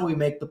that's how we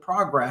make the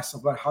progress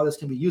about how this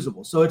can be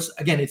usable. So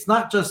it's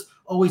not just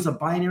always a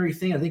binary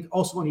thing. I think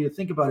also what you need to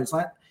think about is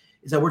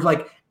that we're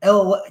like,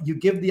 you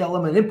give the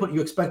element input, you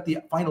expect the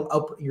final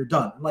output, and you're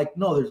done. Like,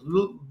 no, there's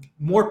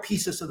more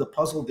pieces to the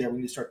puzzle there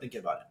when you start thinking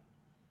about it.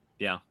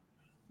 Yeah.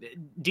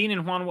 Dean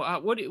and Juan,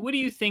 what do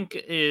you think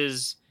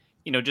is,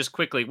 just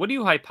quickly, what do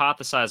you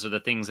hypothesize are the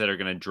things that are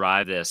going to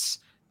drive this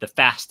the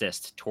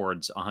fastest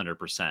towards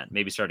 100%?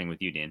 Maybe starting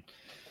with you, Dean.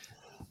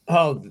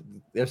 Oh,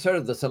 there's sort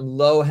of some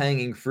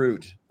low-hanging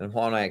fruit. And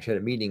Juan and I actually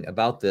had a meeting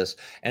about this,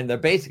 and they're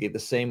basically the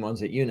same ones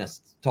that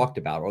Eunice talked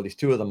about, or at least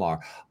two of them are.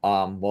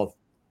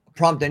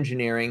 Prompt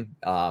engineering,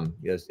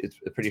 it's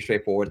pretty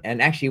straightforward.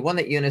 And actually, one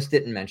that Eunice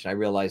didn't mention, I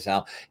realize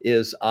now,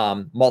 is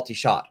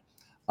multi-shot.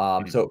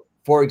 So,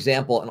 for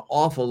example, an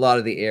awful lot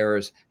of the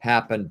errors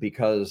happen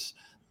because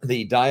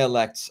the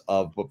dialects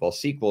of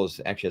SQL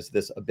is actually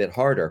this a bit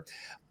harder.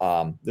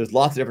 There's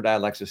lots of different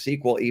dialects of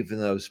SQL, even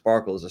though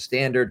Sparkle is a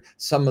standard.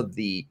 Some of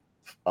the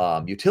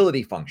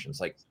utility functions,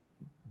 like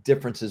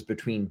differences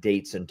between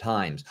dates and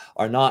times,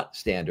 are not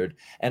standard.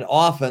 And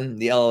often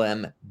the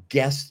LLM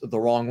guessed the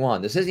wrong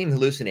one. This isn't even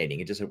hallucinating.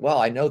 It just said, well,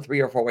 I know 3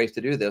 or 4 ways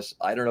to do this.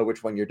 I don't know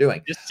which one you're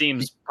doing. This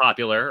seems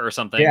popular or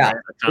something. Yeah. Right?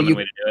 A common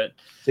way to do it.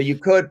 So you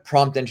could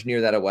prompt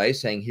engineer that away,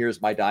 saying,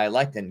 here's my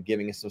dialect and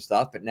giving us some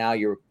stuff. But now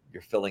you're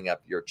filling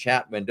up your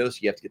chat window. So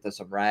you have to get to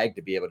some RAG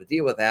to be able to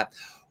deal with that.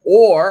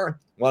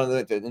 Or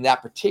in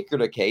that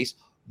particular case,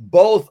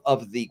 both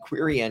of the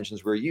query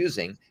engines we're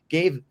using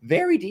gave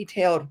very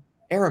detailed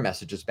error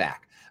messages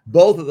back.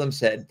 Both of them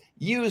said,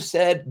 you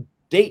said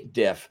date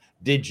diff.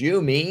 Did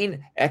you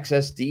mean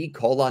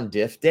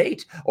XSD:diff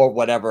date, or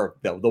whatever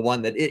the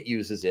one that it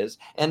uses is?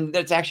 And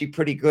that's actually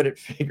pretty good at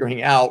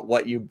figuring out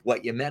what you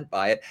meant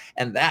by it.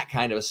 And that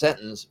kind of a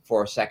sentence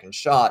for a second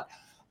shot,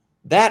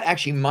 that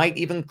actually might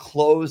even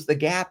close the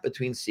gap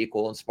between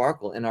SQL and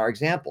Sparkle in our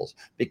examples,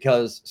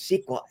 because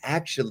SQL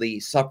actually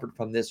suffered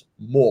from this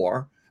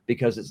more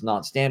because it's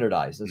not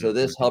standardized. And so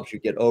this helps you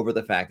get over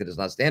the fact that it's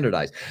not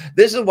standardized.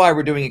 This is why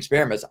we're doing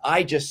experiments.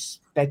 I just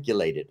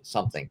speculated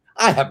something.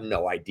 I have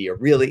no idea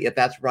really if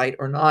that's right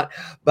or not,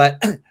 but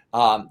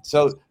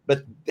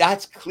but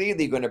that's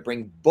clearly going to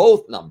bring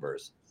both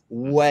numbers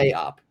way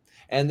up.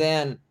 And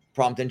then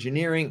prompt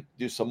engineering,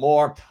 do some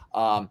more.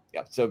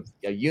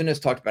 Eunice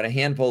talked about a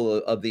handful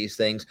of these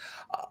things.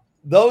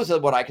 Those are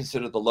what I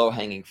consider the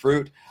low-hanging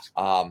fruit.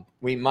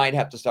 We might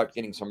have to start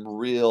getting some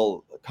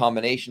real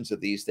combinations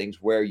of these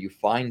things where you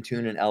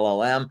fine-tune an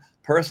LLM.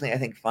 Personally, I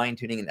think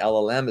fine-tuning an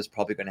LLM is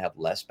probably going to have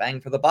less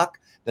bang for the buck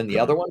than the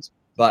other ones.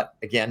 But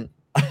again,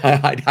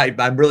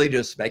 I'm really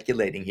just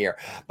speculating here.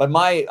 But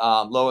my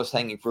lowest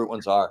hanging fruit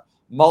ones are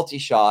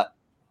multi-shot,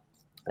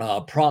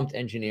 prompt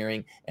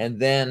engineering, and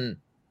then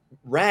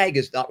RAG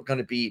is not going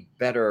to be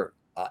better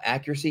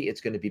accuracy.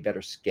 It's going to be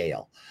better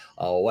scale.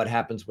 What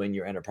happens when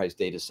your enterprise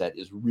data set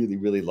is really,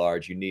 really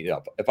large? You need it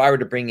up. If I were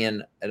to bring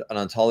in an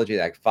ontology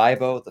like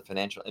FIBO, the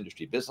financial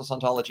industry business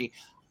ontology,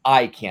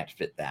 I can't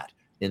fit that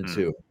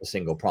into a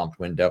single prompt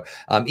window.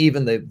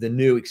 Even the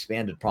new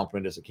expanded prompt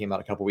windows that came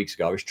out a couple of weeks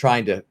ago, I was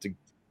trying to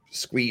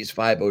squeeze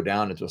FIBO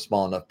down into a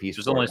small enough piece.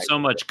 There's only so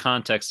much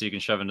context you can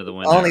shove into the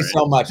window. Only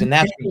so much, and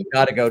that's when you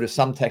got to go to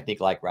some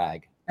technique like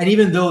RAG. And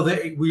even though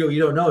you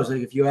don't know, is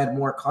like if you add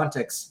more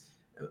context,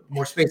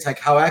 more space, like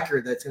how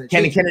accurate that's going to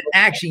change. Can it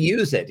actually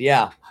use it?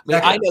 Yeah. I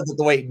mean, I know that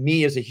the way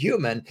me as a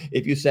human,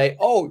 if you say,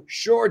 oh,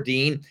 sure,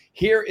 Dean,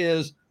 here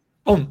is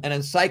an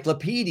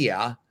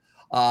encyclopedia.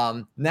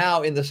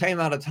 Now in the same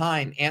amount of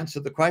time, answer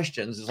the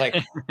questions. It's like,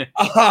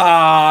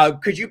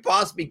 could you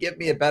possibly give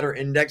me a better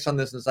index on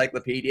this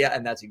encyclopedia?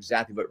 And that's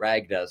exactly what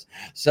RAG does.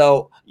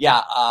 So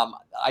yeah,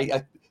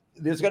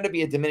 there's going to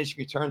be a diminishing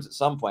returns at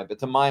some point, but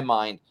to my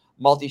mind,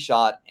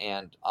 multi-shot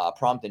and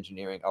prompt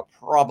engineering are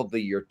probably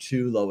your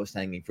 2 lowest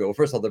hanging fruit. Well,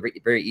 first of all, they're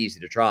very easy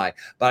to try,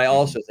 but I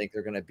also think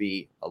they're going to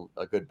be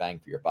a good bang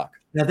for your buck.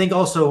 And I think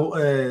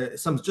also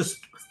some just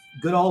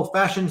good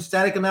old-fashioned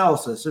static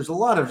analysis. There's a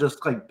lot of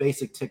just like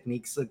basic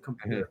techniques,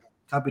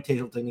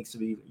 computational techniques to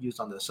be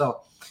used on this.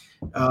 So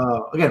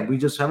again, we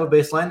just have a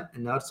baseline,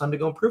 and now it's time to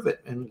go improve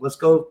it. And let's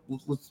go.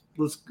 Let's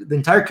the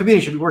entire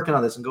community should be working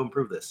on this and go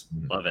improve this.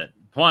 Love it.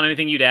 Juan,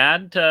 anything you'd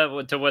add to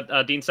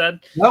what Dean said?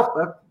 Nope,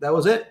 that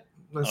was it.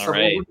 All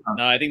right.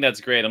 No, I think that's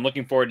great. I'm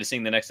looking forward to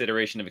seeing the next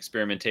iteration of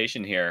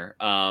experimentation here.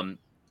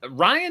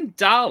 Ryan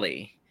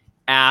Dolly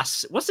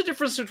asks, what's the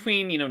difference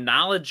between,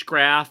 knowledge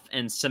graph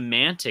and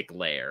semantic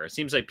layer? It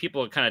seems like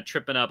people are kind of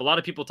tripping up. A lot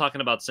of people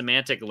talking about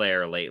semantic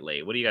layer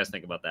lately. What do you guys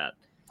think about that?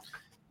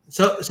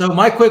 So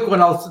my quick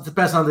one, I'll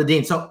pass on to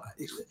Dean. So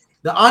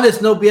the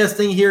honest, no BS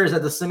thing here is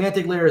that the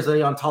semantic layer is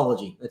an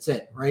ontology. That's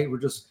it, right?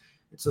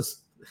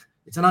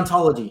 It's an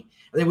ontology.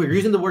 I think we're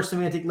using the word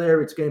semantic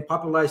layer. It's getting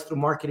popularized through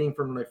marketing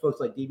from like folks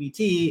like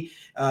DBT,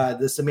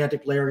 the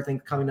semantic layer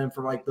thing coming in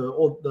from like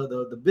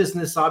the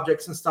business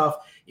objects and stuff.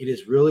 It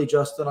is really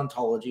just an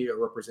ontology, a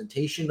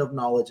representation of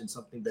knowledge and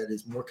something that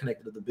is more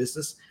connected to the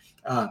business.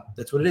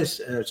 That's what it is.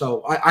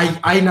 So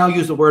I now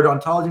use the word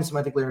ontology and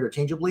semantic layer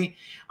interchangeably.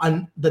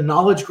 On the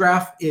knowledge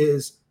graph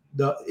is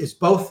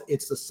both.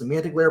 It's the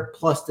semantic layer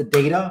plus the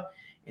data.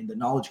 In the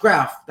knowledge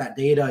graph, that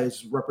data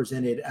is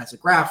represented as a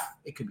graph.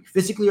 It could be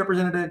physically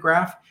represented in a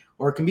graph,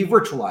 or it can be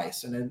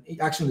virtualized. And then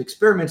actually the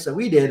experiments that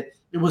we did,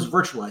 it was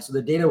virtualized. So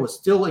the data was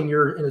still in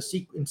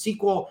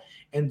SQL,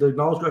 and the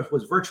knowledge graph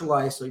was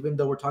virtualized. So even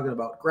though we're talking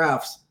about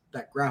graphs,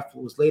 that graph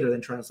was later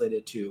then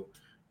translated to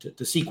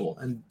SQL.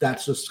 And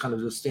that's just kind of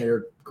the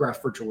standard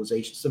graph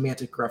virtualization,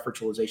 semantic graph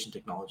virtualization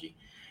technology.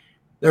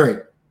 All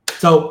right.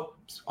 So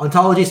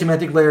ontology,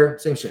 semantic layer,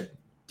 same shit.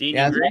 Dean,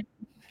 you agree?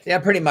 Yeah,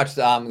 pretty much.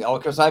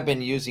 Because I've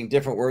been using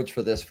different words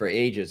for this for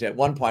ages. At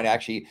one point, I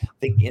actually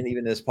think in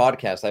even this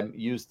podcast, I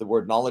used the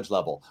word knowledge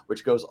level,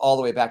 which goes all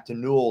the way back to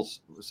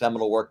Newell's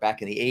seminal work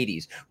back in the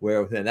 80s,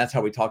 and that's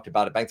how we talked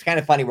about it. But it's kind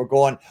of funny. We're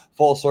going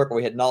full circle.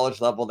 We had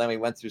knowledge level, then we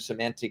went through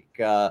semantic,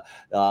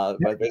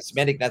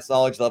 semantic, that's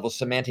knowledge level,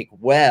 semantic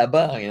web,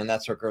 and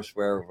that's, of course,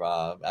 where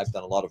I've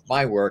done a lot of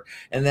my work.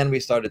 And then we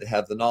started to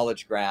have the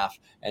knowledge graph,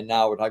 and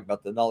now we're talking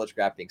about the knowledge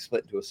graph being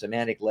split into a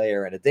semantic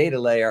layer and a data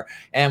layer.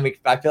 And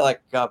I feel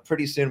like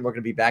pretty soon we're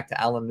going to be back to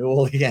Alan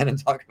Newell again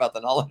and talk about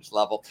the knowledge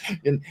level.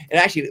 And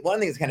actually, one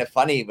thing that's kind of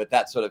funny with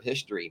that sort of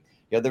history,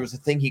 there was a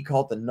thing he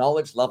called the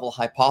knowledge level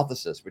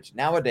hypothesis, which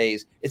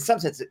nowadays, in some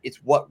sense, it's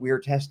what we're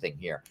testing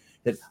here.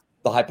 That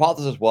the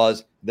hypothesis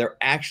was there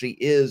actually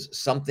is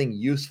something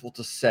useful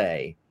to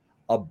say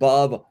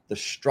above the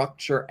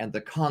structure and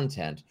the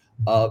content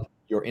of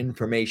your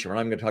information. We're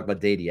not even going to talk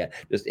about data yet,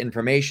 just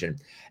information.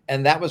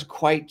 And that was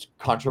quite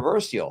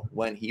controversial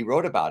when he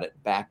wrote about it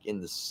back in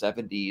the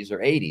 70s or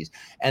 80s.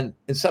 And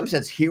in some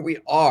sense, here we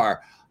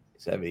are,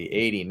 70,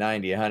 80,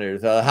 90,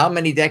 100, how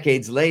many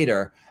decades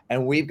later,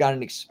 and we've got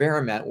an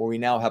experiment where we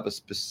now have a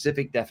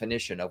specific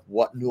definition of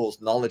what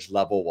Newell's knowledge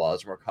level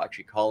was. We're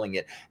actually calling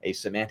it a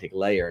semantic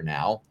layer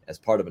now as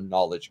part of a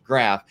knowledge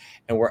graph.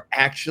 And we're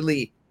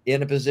actually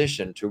in a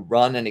position to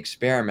run an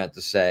experiment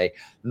to say,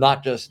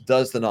 not just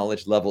does the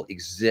knowledge level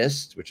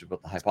exist, which is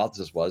what the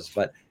hypothesis was,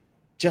 but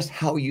just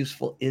how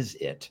useful is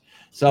it?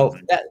 So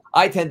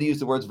I tend to use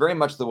the words very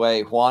much the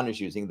way Juan is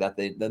using, that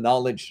the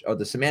knowledge or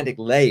the semantic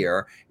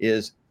layer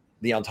is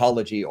the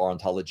ontology or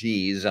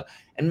ontologies,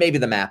 and maybe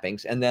the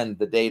mappings, and then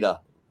the data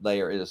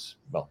layer is,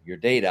 well, your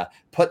data.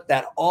 Put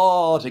that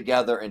all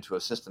together into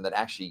a system that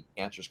actually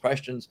answers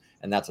questions,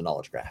 and that's a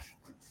knowledge graph.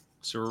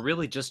 So we're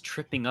really just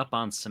tripping up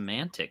on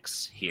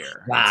semantics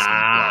here.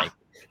 I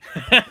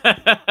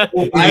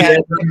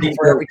had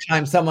for every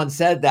time someone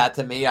said that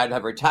to me, I'd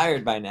have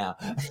retired by now.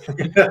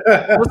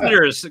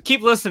 Listeners,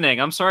 keep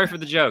listening. I'm sorry for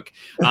the joke.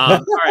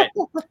 All right.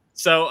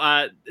 So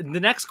the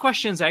next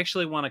questions I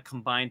actually want to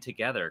combine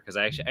together because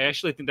I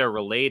actually think they're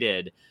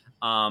related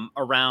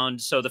around.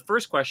 So the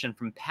first question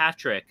from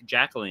Patrick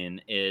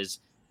Jacqueline is,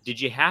 did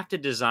you have to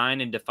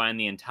design and define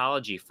the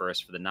ontology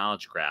first for the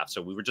knowledge graph?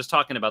 So we were just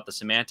talking about the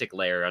semantic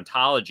layer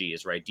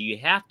ontologies, right? Do you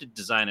have to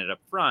design it up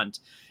front?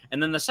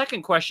 And then the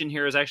second question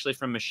here is actually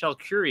from Michelle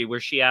Curie, where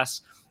she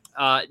asks,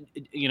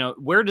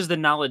 where does the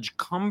knowledge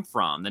come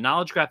from? The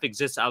knowledge graph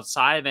exists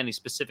outside of any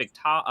specific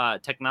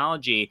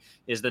technology.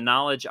 Is the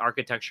knowledge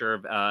architecture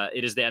of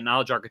it is the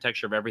knowledge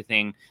architecture of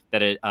everything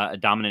that a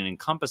dominant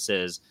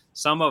encompasses,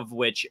 some of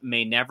which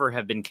may never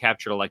have been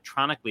captured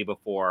electronically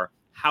before.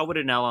 How would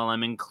an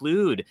LLM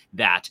include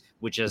that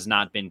which has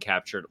not been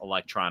captured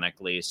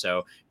electronically?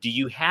 So do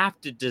you have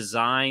to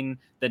design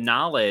the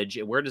knowledge?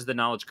 Where does the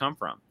knowledge come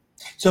from?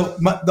 So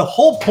the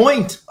whole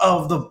point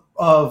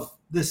of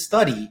this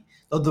study,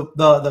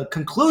 the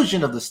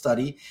conclusion of the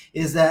study,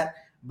 is that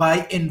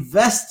by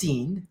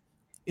investing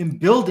in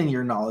building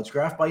your knowledge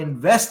graph, by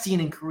investing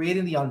in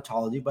creating the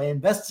ontology, by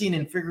investing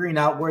in figuring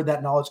out where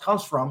that knowledge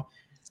comes from,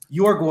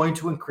 you are going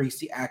to increase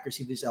the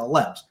accuracy of these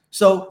LLMs.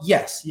 So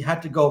yes, you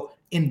have to go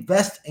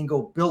invest and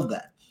go build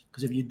that,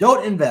 because if you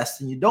don't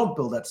invest and you don't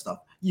build that stuff,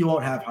 you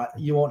won't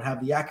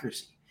have the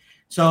accuracy.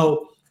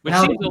 So which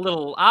seems a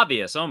little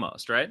obvious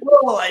almost, right?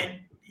 Well,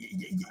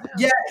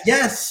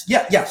 yes,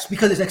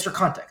 because it's extra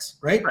context,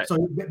 right?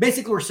 So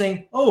basically we're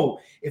saying, oh,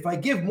 if I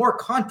give more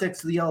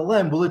context to the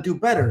LLM, will it do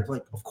better? It's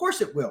like, of course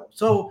it will.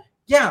 So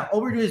yeah,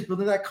 all we're doing is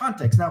building that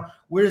context. Now,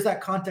 where does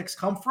that context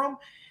come from?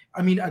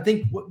 I mean, I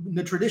think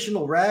the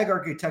traditional RAG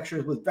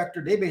architecture with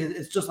vector databases,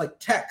 it's just like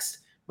text.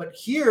 But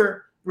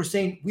here we're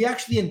saying we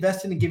actually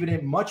invested in giving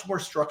it much more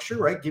structure,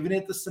 right? Giving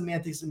it the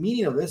semantics and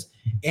meaning of this,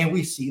 and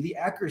we see the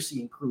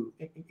accuracy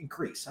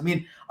increase. I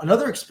mean,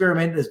 another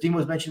experiment, as Dean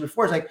was mentioning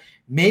before, is like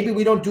maybe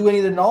we don't do any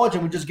of the knowledge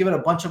and we just give it a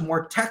bunch of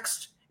more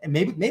text, and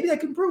maybe that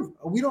can improve.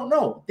 We don't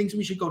know. Things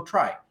we should go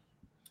try.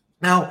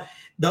 Now,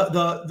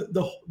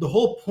 the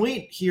whole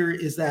point here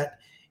is that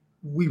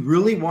we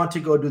really want to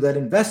go do that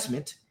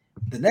investment.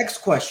 The next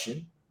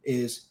question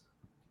is,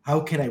 how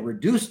can I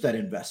reduce that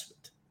investment?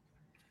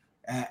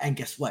 And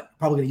guess what?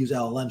 Probably going to use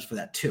LLMs for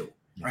that too,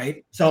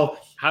 right? So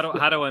how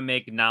do I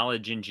make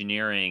knowledge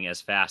engineering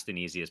as fast and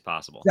easy as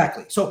possible?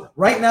 Exactly. So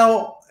right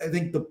now, I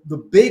think the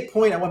big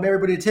point I want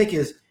everybody to take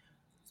is,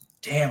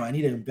 damn, I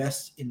need to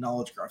invest in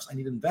knowledge graphs. I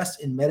need to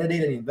invest in metadata. I need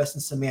to invest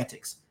in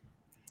semantics.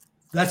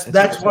 That's what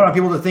I want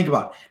people to think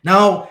about.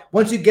 Now,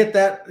 once you get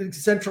that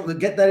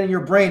get that in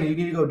your brain, and you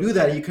need to go do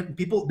that.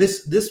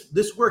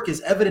 This work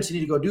is evidence. You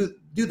need to go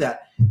do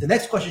that. The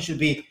next question should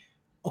be,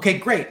 okay,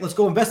 great, let's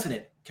go invest in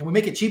it. Can we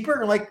make it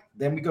cheaper?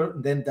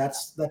 Then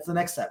that's the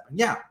next step. And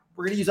yeah,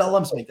 we're going to use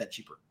LLMs to make that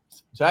cheaper.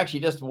 So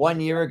actually just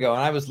 1 year ago,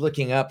 and I was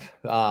looking up,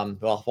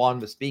 while Juan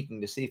was speaking,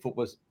 to see if it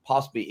was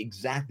possibly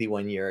exactly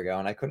 1 year ago,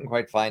 and I couldn't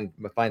quite find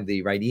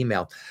the right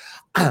email.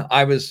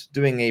 I was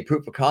doing a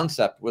proof of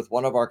concept with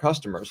one of our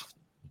customers,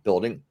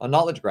 building a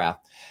knowledge graph.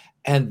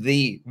 And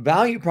the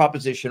value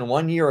proposition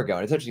 1 year ago,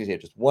 and it's actually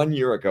just 1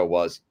 year ago,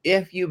 was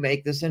if you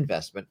make this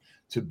investment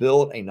to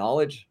build a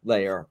knowledge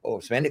layer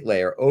or semantic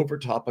layer over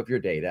top of your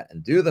data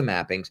and do the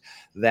mappings,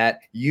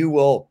 that you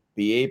will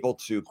be able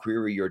to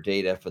query your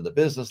data from the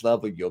business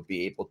level. You'll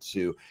be able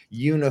to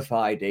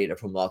unify data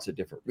from lots of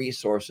different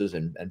resources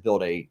and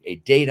build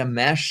a data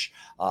mesh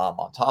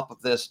on top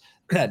of this.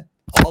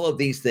 All of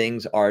these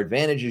things are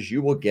advantages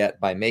you will get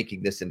by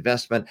making this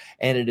investment,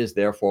 and it is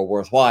therefore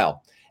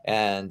worthwhile.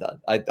 And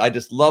I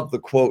just love the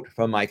quote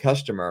from my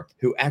customer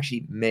who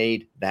actually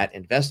made that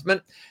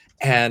investment.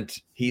 And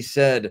he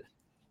said,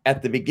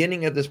 at the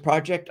beginning of this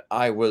project,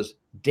 I was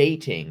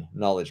dating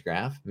Knowledge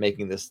Graph,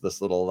 making this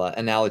little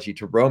analogy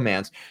to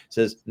romance.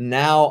 Says,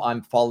 now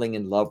I'm falling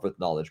in love with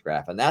Knowledge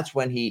Graph. And that's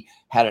when he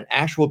had an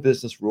actual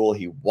business rule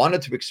he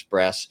wanted to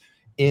express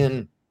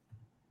in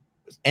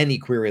any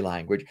query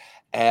language.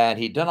 And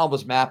he'd done all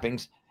his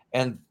mappings.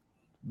 And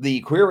the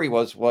query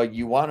was, well,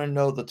 you want to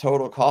know the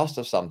total cost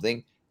of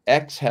something.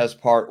 X has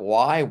part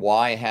Y,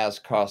 Y has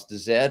cost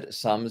Z,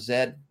 sum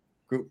Z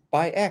grouped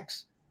by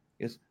X.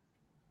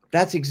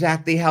 That's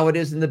exactly how it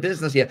is in the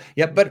business.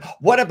 Yeah. But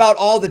what about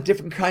all the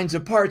different kinds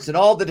of parts and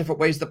all the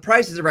different ways the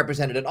prices are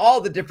represented and all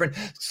the different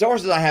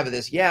sources I have of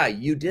this? Yeah,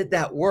 you did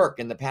that work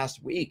in the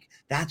past week.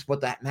 That's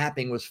what that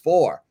mapping was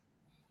for.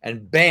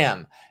 And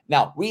bam.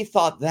 Now, we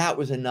thought that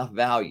was enough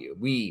value.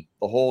 We,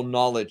 the whole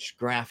knowledge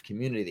graph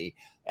community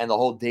and the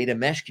whole data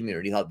mesh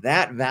community, thought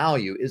that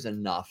value is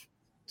enough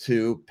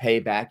to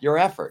pay back your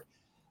effort.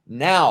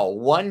 Now,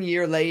 1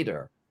 year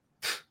later,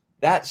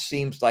 that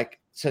seems like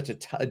such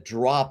a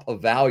drop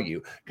of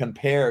value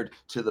compared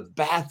to the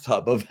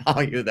bathtub of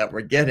value that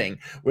we're getting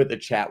with the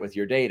chat with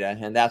your data.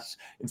 And that's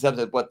in some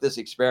sense what this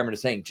experiment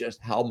is saying,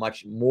 just how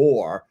much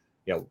more,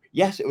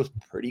 yes, it was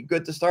pretty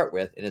good to start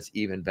with, and it's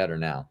even better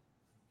now.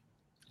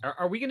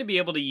 Are we going to be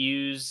able to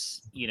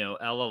use,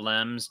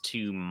 LLMs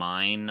to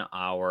mine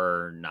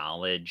our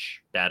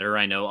knowledge better?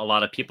 I know a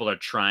lot of people are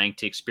trying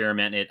to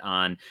experiment it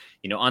on,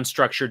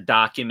 unstructured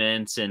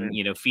documents and,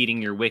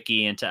 feeding your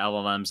wiki into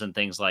LLMs and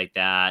things like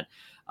that.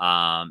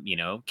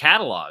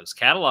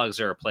 Catalogs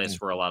are a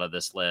place where a lot of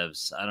this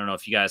lives. I don't know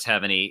if you guys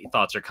have any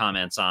thoughts or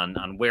comments on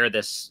where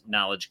this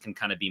knowledge can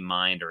kind of be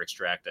mined or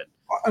extracted.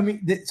 I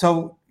mean,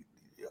 so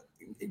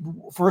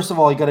first of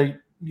all,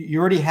 you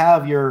already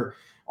have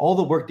all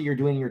the work that you're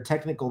doing in your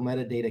technical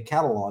metadata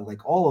catalog,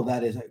 like all of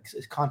that is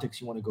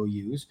context you want to go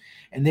use.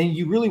 And then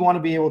you really want to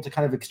be able to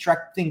kind of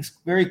extract things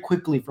very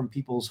quickly from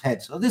people's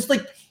heads. So this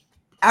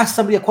ask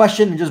somebody a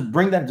question and just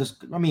bring them,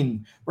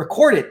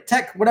 record it,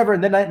 tech, whatever.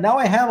 And then now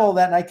I have all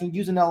that and I can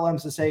use an LLM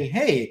to say,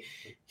 hey,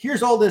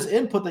 here's all this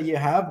input that you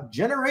have,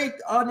 generate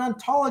an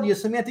ontology, a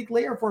semantic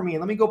layer for me. And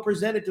let me go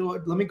present it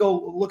let me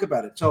go look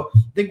about it. So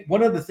I think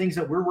one of the things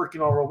that we're working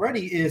on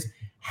already is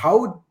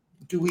how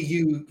do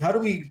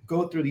we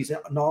go through these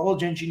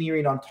knowledge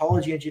engineering,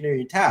 ontology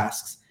engineering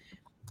tasks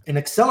and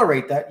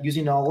accelerate that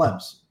using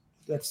LLMs?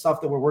 That's stuff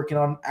that we're working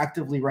on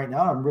actively right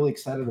now. I'm really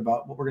excited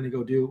about what we're going to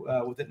go do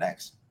with it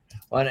next.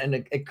 Well, and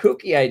a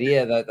kooky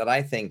idea that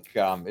I think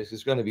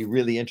is going to be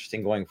really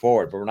interesting going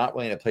forward, but we're not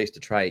really in a place to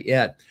try it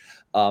yet.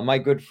 My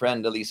good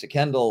friend Elisa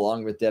Kendall,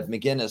 along with Deb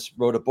McGinnis,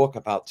 wrote a book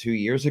about 2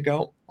 years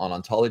ago on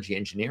ontology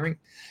engineering.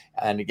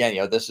 And again,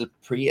 this is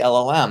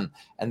pre-LLM,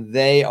 and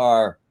they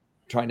are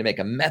trying to make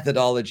a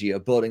methodology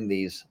of building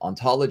these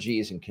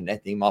ontologies and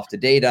connecting them off to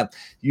data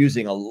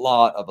using a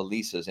lot of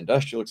Elisa's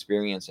industrial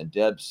experience and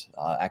Deb's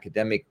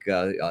academic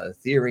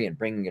theory and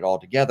bringing it all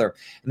together.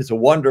 And it's a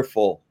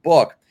wonderful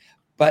book.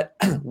 But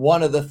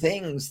one of the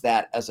things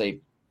that as a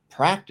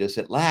practice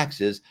it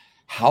lacks is,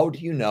 how do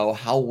you know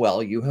how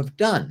well you have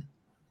done?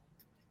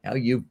 Now,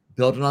 you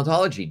built an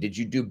ontology. Did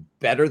you do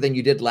better than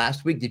you did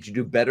last week? Did you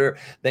do better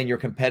than your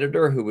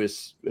competitor who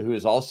is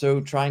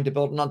also trying to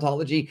build an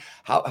ontology?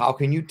 How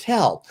can you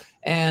tell?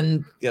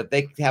 And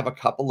they have a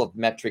couple of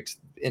metrics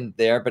in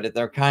there, but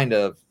they're kind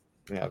of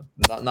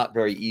not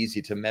very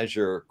easy to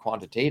measure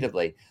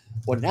quantitatively.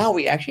 Well, now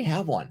we actually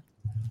have one.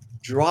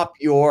 Drop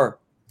your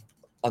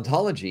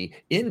ontology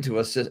into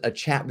a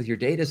chat with your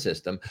data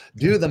system,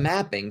 do the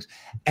mappings,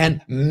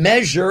 and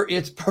measure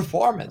its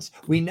performance.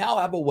 We now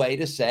have a way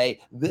to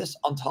say this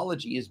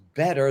ontology is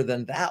better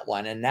than that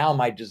one, and now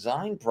my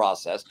design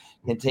process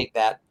can take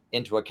that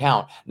into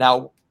account.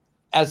 Now,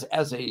 as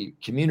a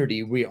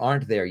community, we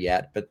aren't there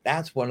yet, but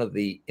that's one of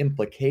the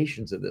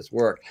implications of this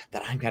work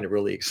that I'm kind of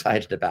really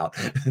excited about,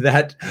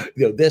 that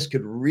this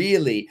could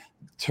really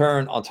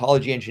turn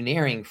ontology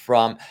engineering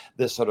from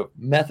this sort of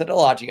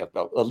methodology.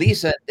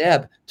 Elisa and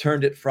Deb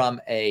turned it from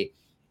a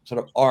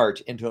sort of art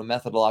into a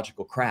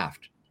methodological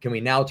craft. Can we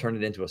now turn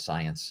it into a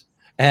science?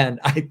 And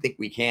I think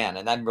we can,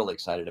 and I'm really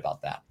excited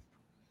about that.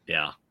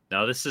 Yeah,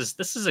 no, this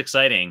is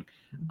exciting.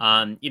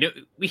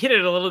 We hit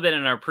it a little bit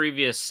in our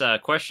previous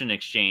question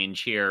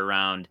exchange here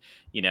around,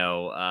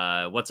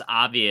 what's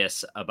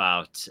obvious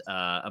about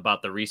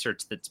the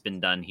research that's been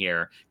done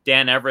here.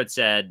 Dan Everett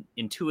said,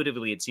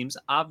 intuitively, it seems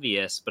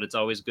obvious, but it's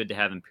always good to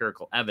have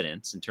empirical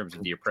evidence in terms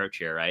of the approach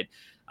here, right?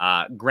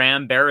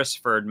 Graham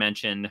Beresford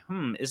mentioned,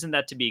 isn't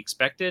that to be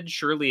expected?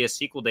 Surely a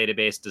SQL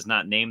database does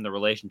not name the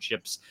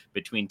relationships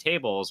between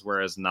tables,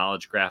 whereas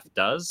knowledge graph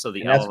does. So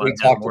and that's what we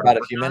talked about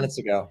a few minutes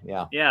ago.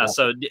 Yeah.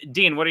 So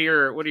Dean, what are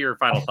your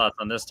final thoughts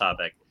on this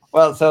topic?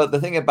 Well, so the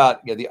thing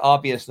about the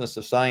obviousness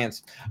of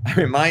science, I'm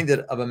reminded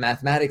of a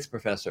mathematics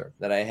professor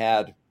that I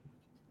had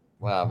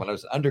when I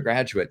was an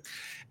undergraduate.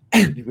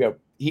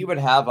 He would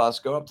have us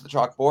go up to the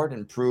chalkboard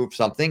and prove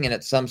something, and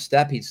at some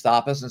step he'd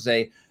stop us and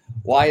say,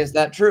 "Why is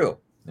that true?"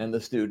 And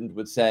the student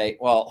would say,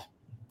 "Well,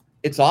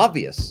 it's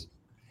obvious."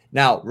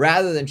 Now,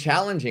 rather than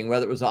challenging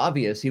whether it was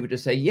obvious, he would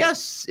just say,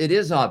 "Yes, it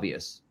is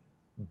obvious,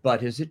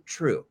 but is it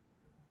true?"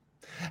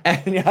 And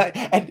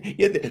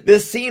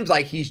this seems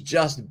like he's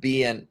just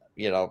being,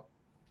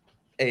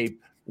 a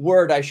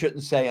word I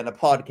shouldn't say in a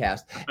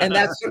podcast. And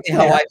that's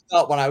how I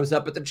felt when I was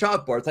up at the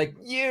chalkboard. It's like,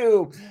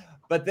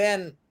 but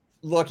then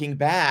looking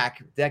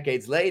back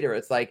decades later,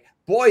 it's like,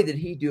 boy, did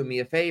he do me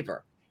a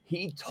favor.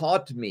 He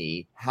taught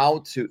me how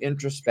to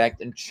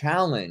introspect and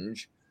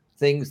challenge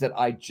things that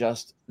I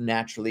just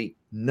naturally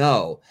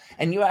know.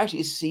 And you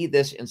actually see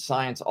this in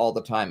science all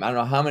the time. I don't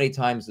know how many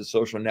times the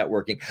social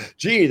networking,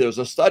 there's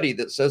a study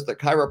that says that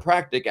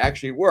chiropractic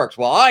actually works.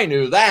 Well, I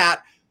knew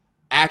that.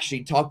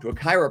 Actually talked to a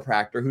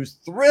chiropractor who's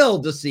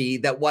thrilled to see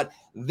that what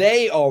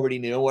they already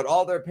knew, what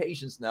all their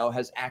patients know,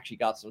 has actually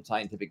got some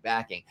scientific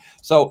backing.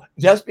 So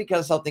just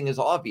because something is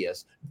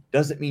obvious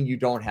doesn't mean you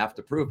don't have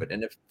to prove it.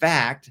 And in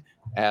fact,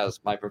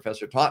 as my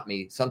professor taught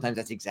me, sometimes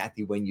that's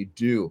exactly when you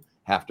do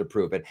have to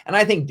prove it. And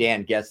I think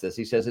Dan gets this.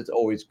 He says it's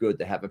always good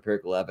to have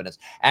empirical evidence.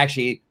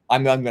 Actually,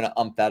 I'm going to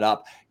ump that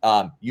up.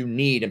 You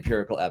need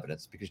empirical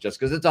evidence, because just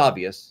because it's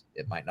obvious,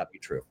 it might not be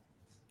true.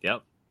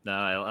 Yep. No,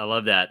 I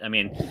love that. I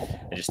mean,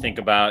 I just think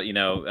about,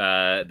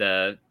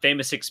 the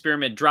famous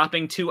experiment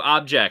dropping two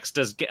objects.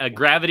 Does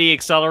gravity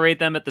accelerate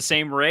them at the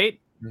same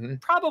rate? Mm-hmm.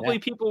 Probably.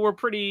 Yeah. People were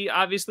pretty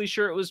obviously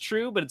sure it was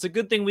true, but it's a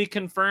good thing we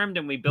confirmed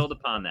and we build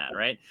upon that,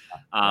 right?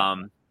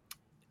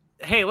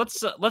 Hey,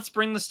 let's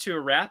bring this to a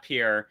wrap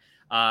here.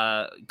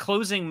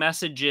 Closing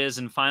messages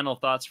and final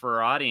thoughts for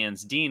our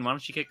audience. Dean, why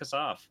don't you kick us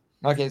off?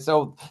 Okay,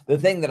 so the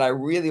thing that I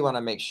really want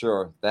to make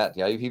sure that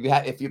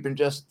if you've been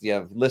just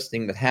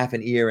listening with half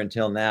an ear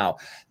until now,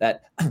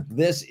 that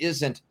this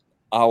isn't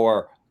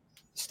our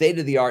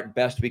state-of-the-art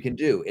best we can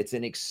do. It's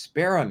an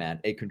experiment,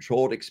 a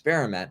controlled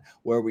experiment,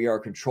 where we are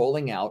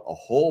controlling out a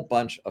whole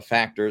bunch of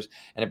factors,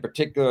 and in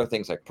particular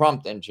things like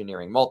prompt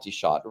engineering,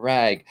 multi-shot,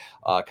 RAG,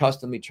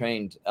 customly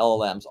trained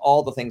LLMs,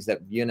 all the things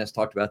that Eunice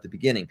talked about at the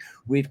beginning.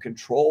 We've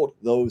controlled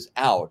those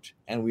out,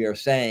 and we are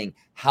saying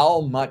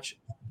how much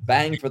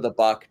bang for the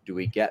buck do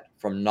we get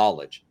from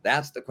knowledge?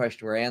 That's the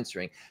question we're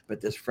answering. But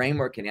this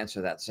framework can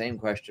answer that same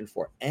question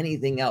for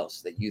anything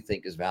else that you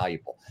think is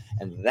valuable.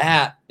 And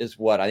that is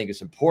what I think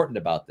is important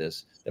about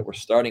this, that we're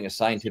starting a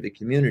scientific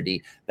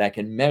community that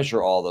can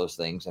measure all those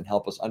things and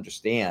help us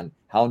understand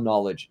how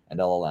knowledge and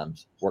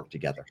LLMs work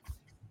together.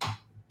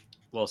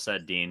 Well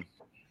said, Dean.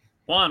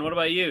 Juan, what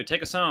about you?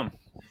 Take us home.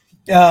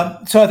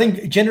 So I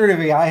think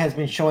generative AI has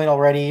been showing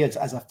already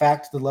as a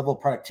fact the level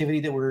of productivity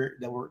that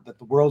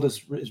the world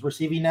is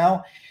receiving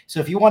now.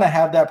 So if you want to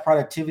have that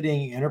productivity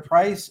in your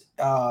enterprise,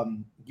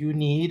 you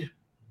need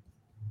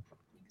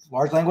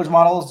large language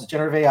models,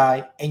 generative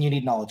AI, and you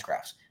need knowledge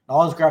graphs.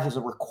 Knowledge graphs is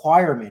a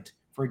requirement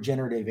for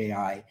generative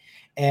AI,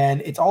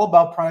 and it's all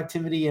about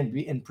productivity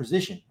and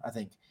precision. I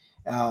think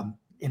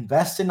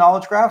invest in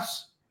knowledge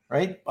graphs.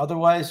 Right?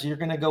 Otherwise, you're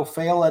going to go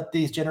fail at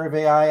these generative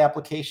AI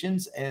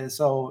applications. And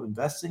so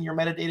invest in your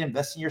metadata,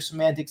 invest in your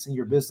semantics in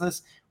your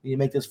business. You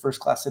make this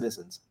first-class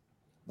citizens.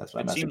 That's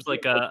what it seems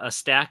like a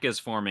stack is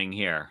forming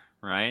here,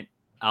 right?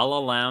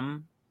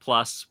 LLM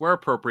plus, where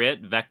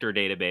appropriate, vector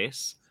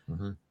database,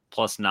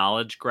 plus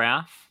knowledge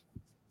graph,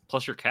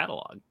 plus your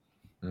catalog.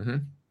 Mm-hmm.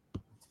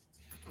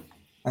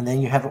 And then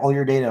you have all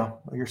your data,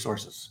 all your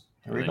sources.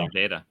 There we go. Your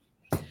data.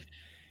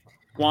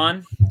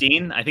 Juan,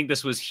 Dean, I think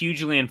this was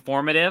hugely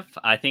informative.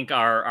 I think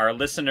our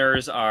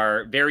listeners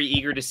are very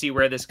eager to see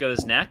where this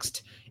goes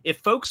next.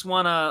 If folks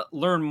want to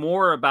learn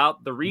more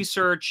about the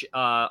research,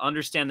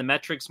 understand the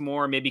metrics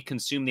more, maybe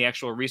consume the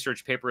actual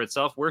research paper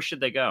itself, where should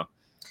they go?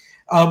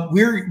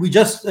 We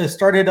just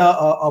started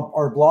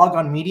our blog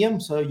on Medium,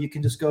 so you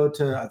can just go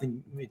to, I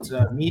think it's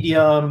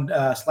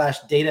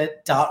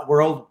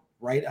medium/data.world,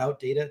 write out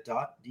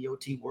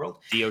data.world.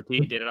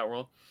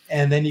 data.world.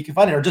 And then you can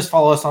find it, or just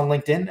follow us on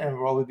LinkedIn, and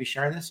we'll always be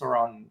sharing this, or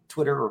on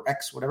Twitter or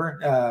X,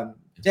 whatever.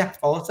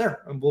 Follow us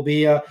there. And we'll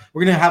be we're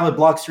going to have a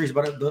blog series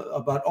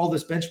about all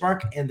this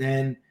benchmark, and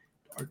then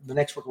the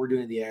next work we're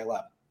doing in the AI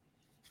lab.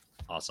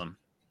 Awesome.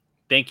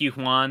 Thank you,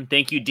 Juan.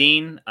 Thank you,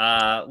 Dean.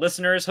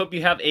 Listeners, hope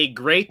you have a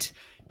great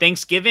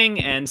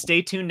Thanksgiving, and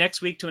stay tuned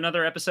next week to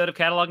another episode of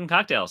Catalog and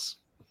Cocktails.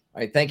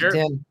 All right. Thank you,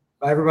 Tim.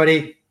 Bye,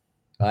 everybody.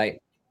 Bye.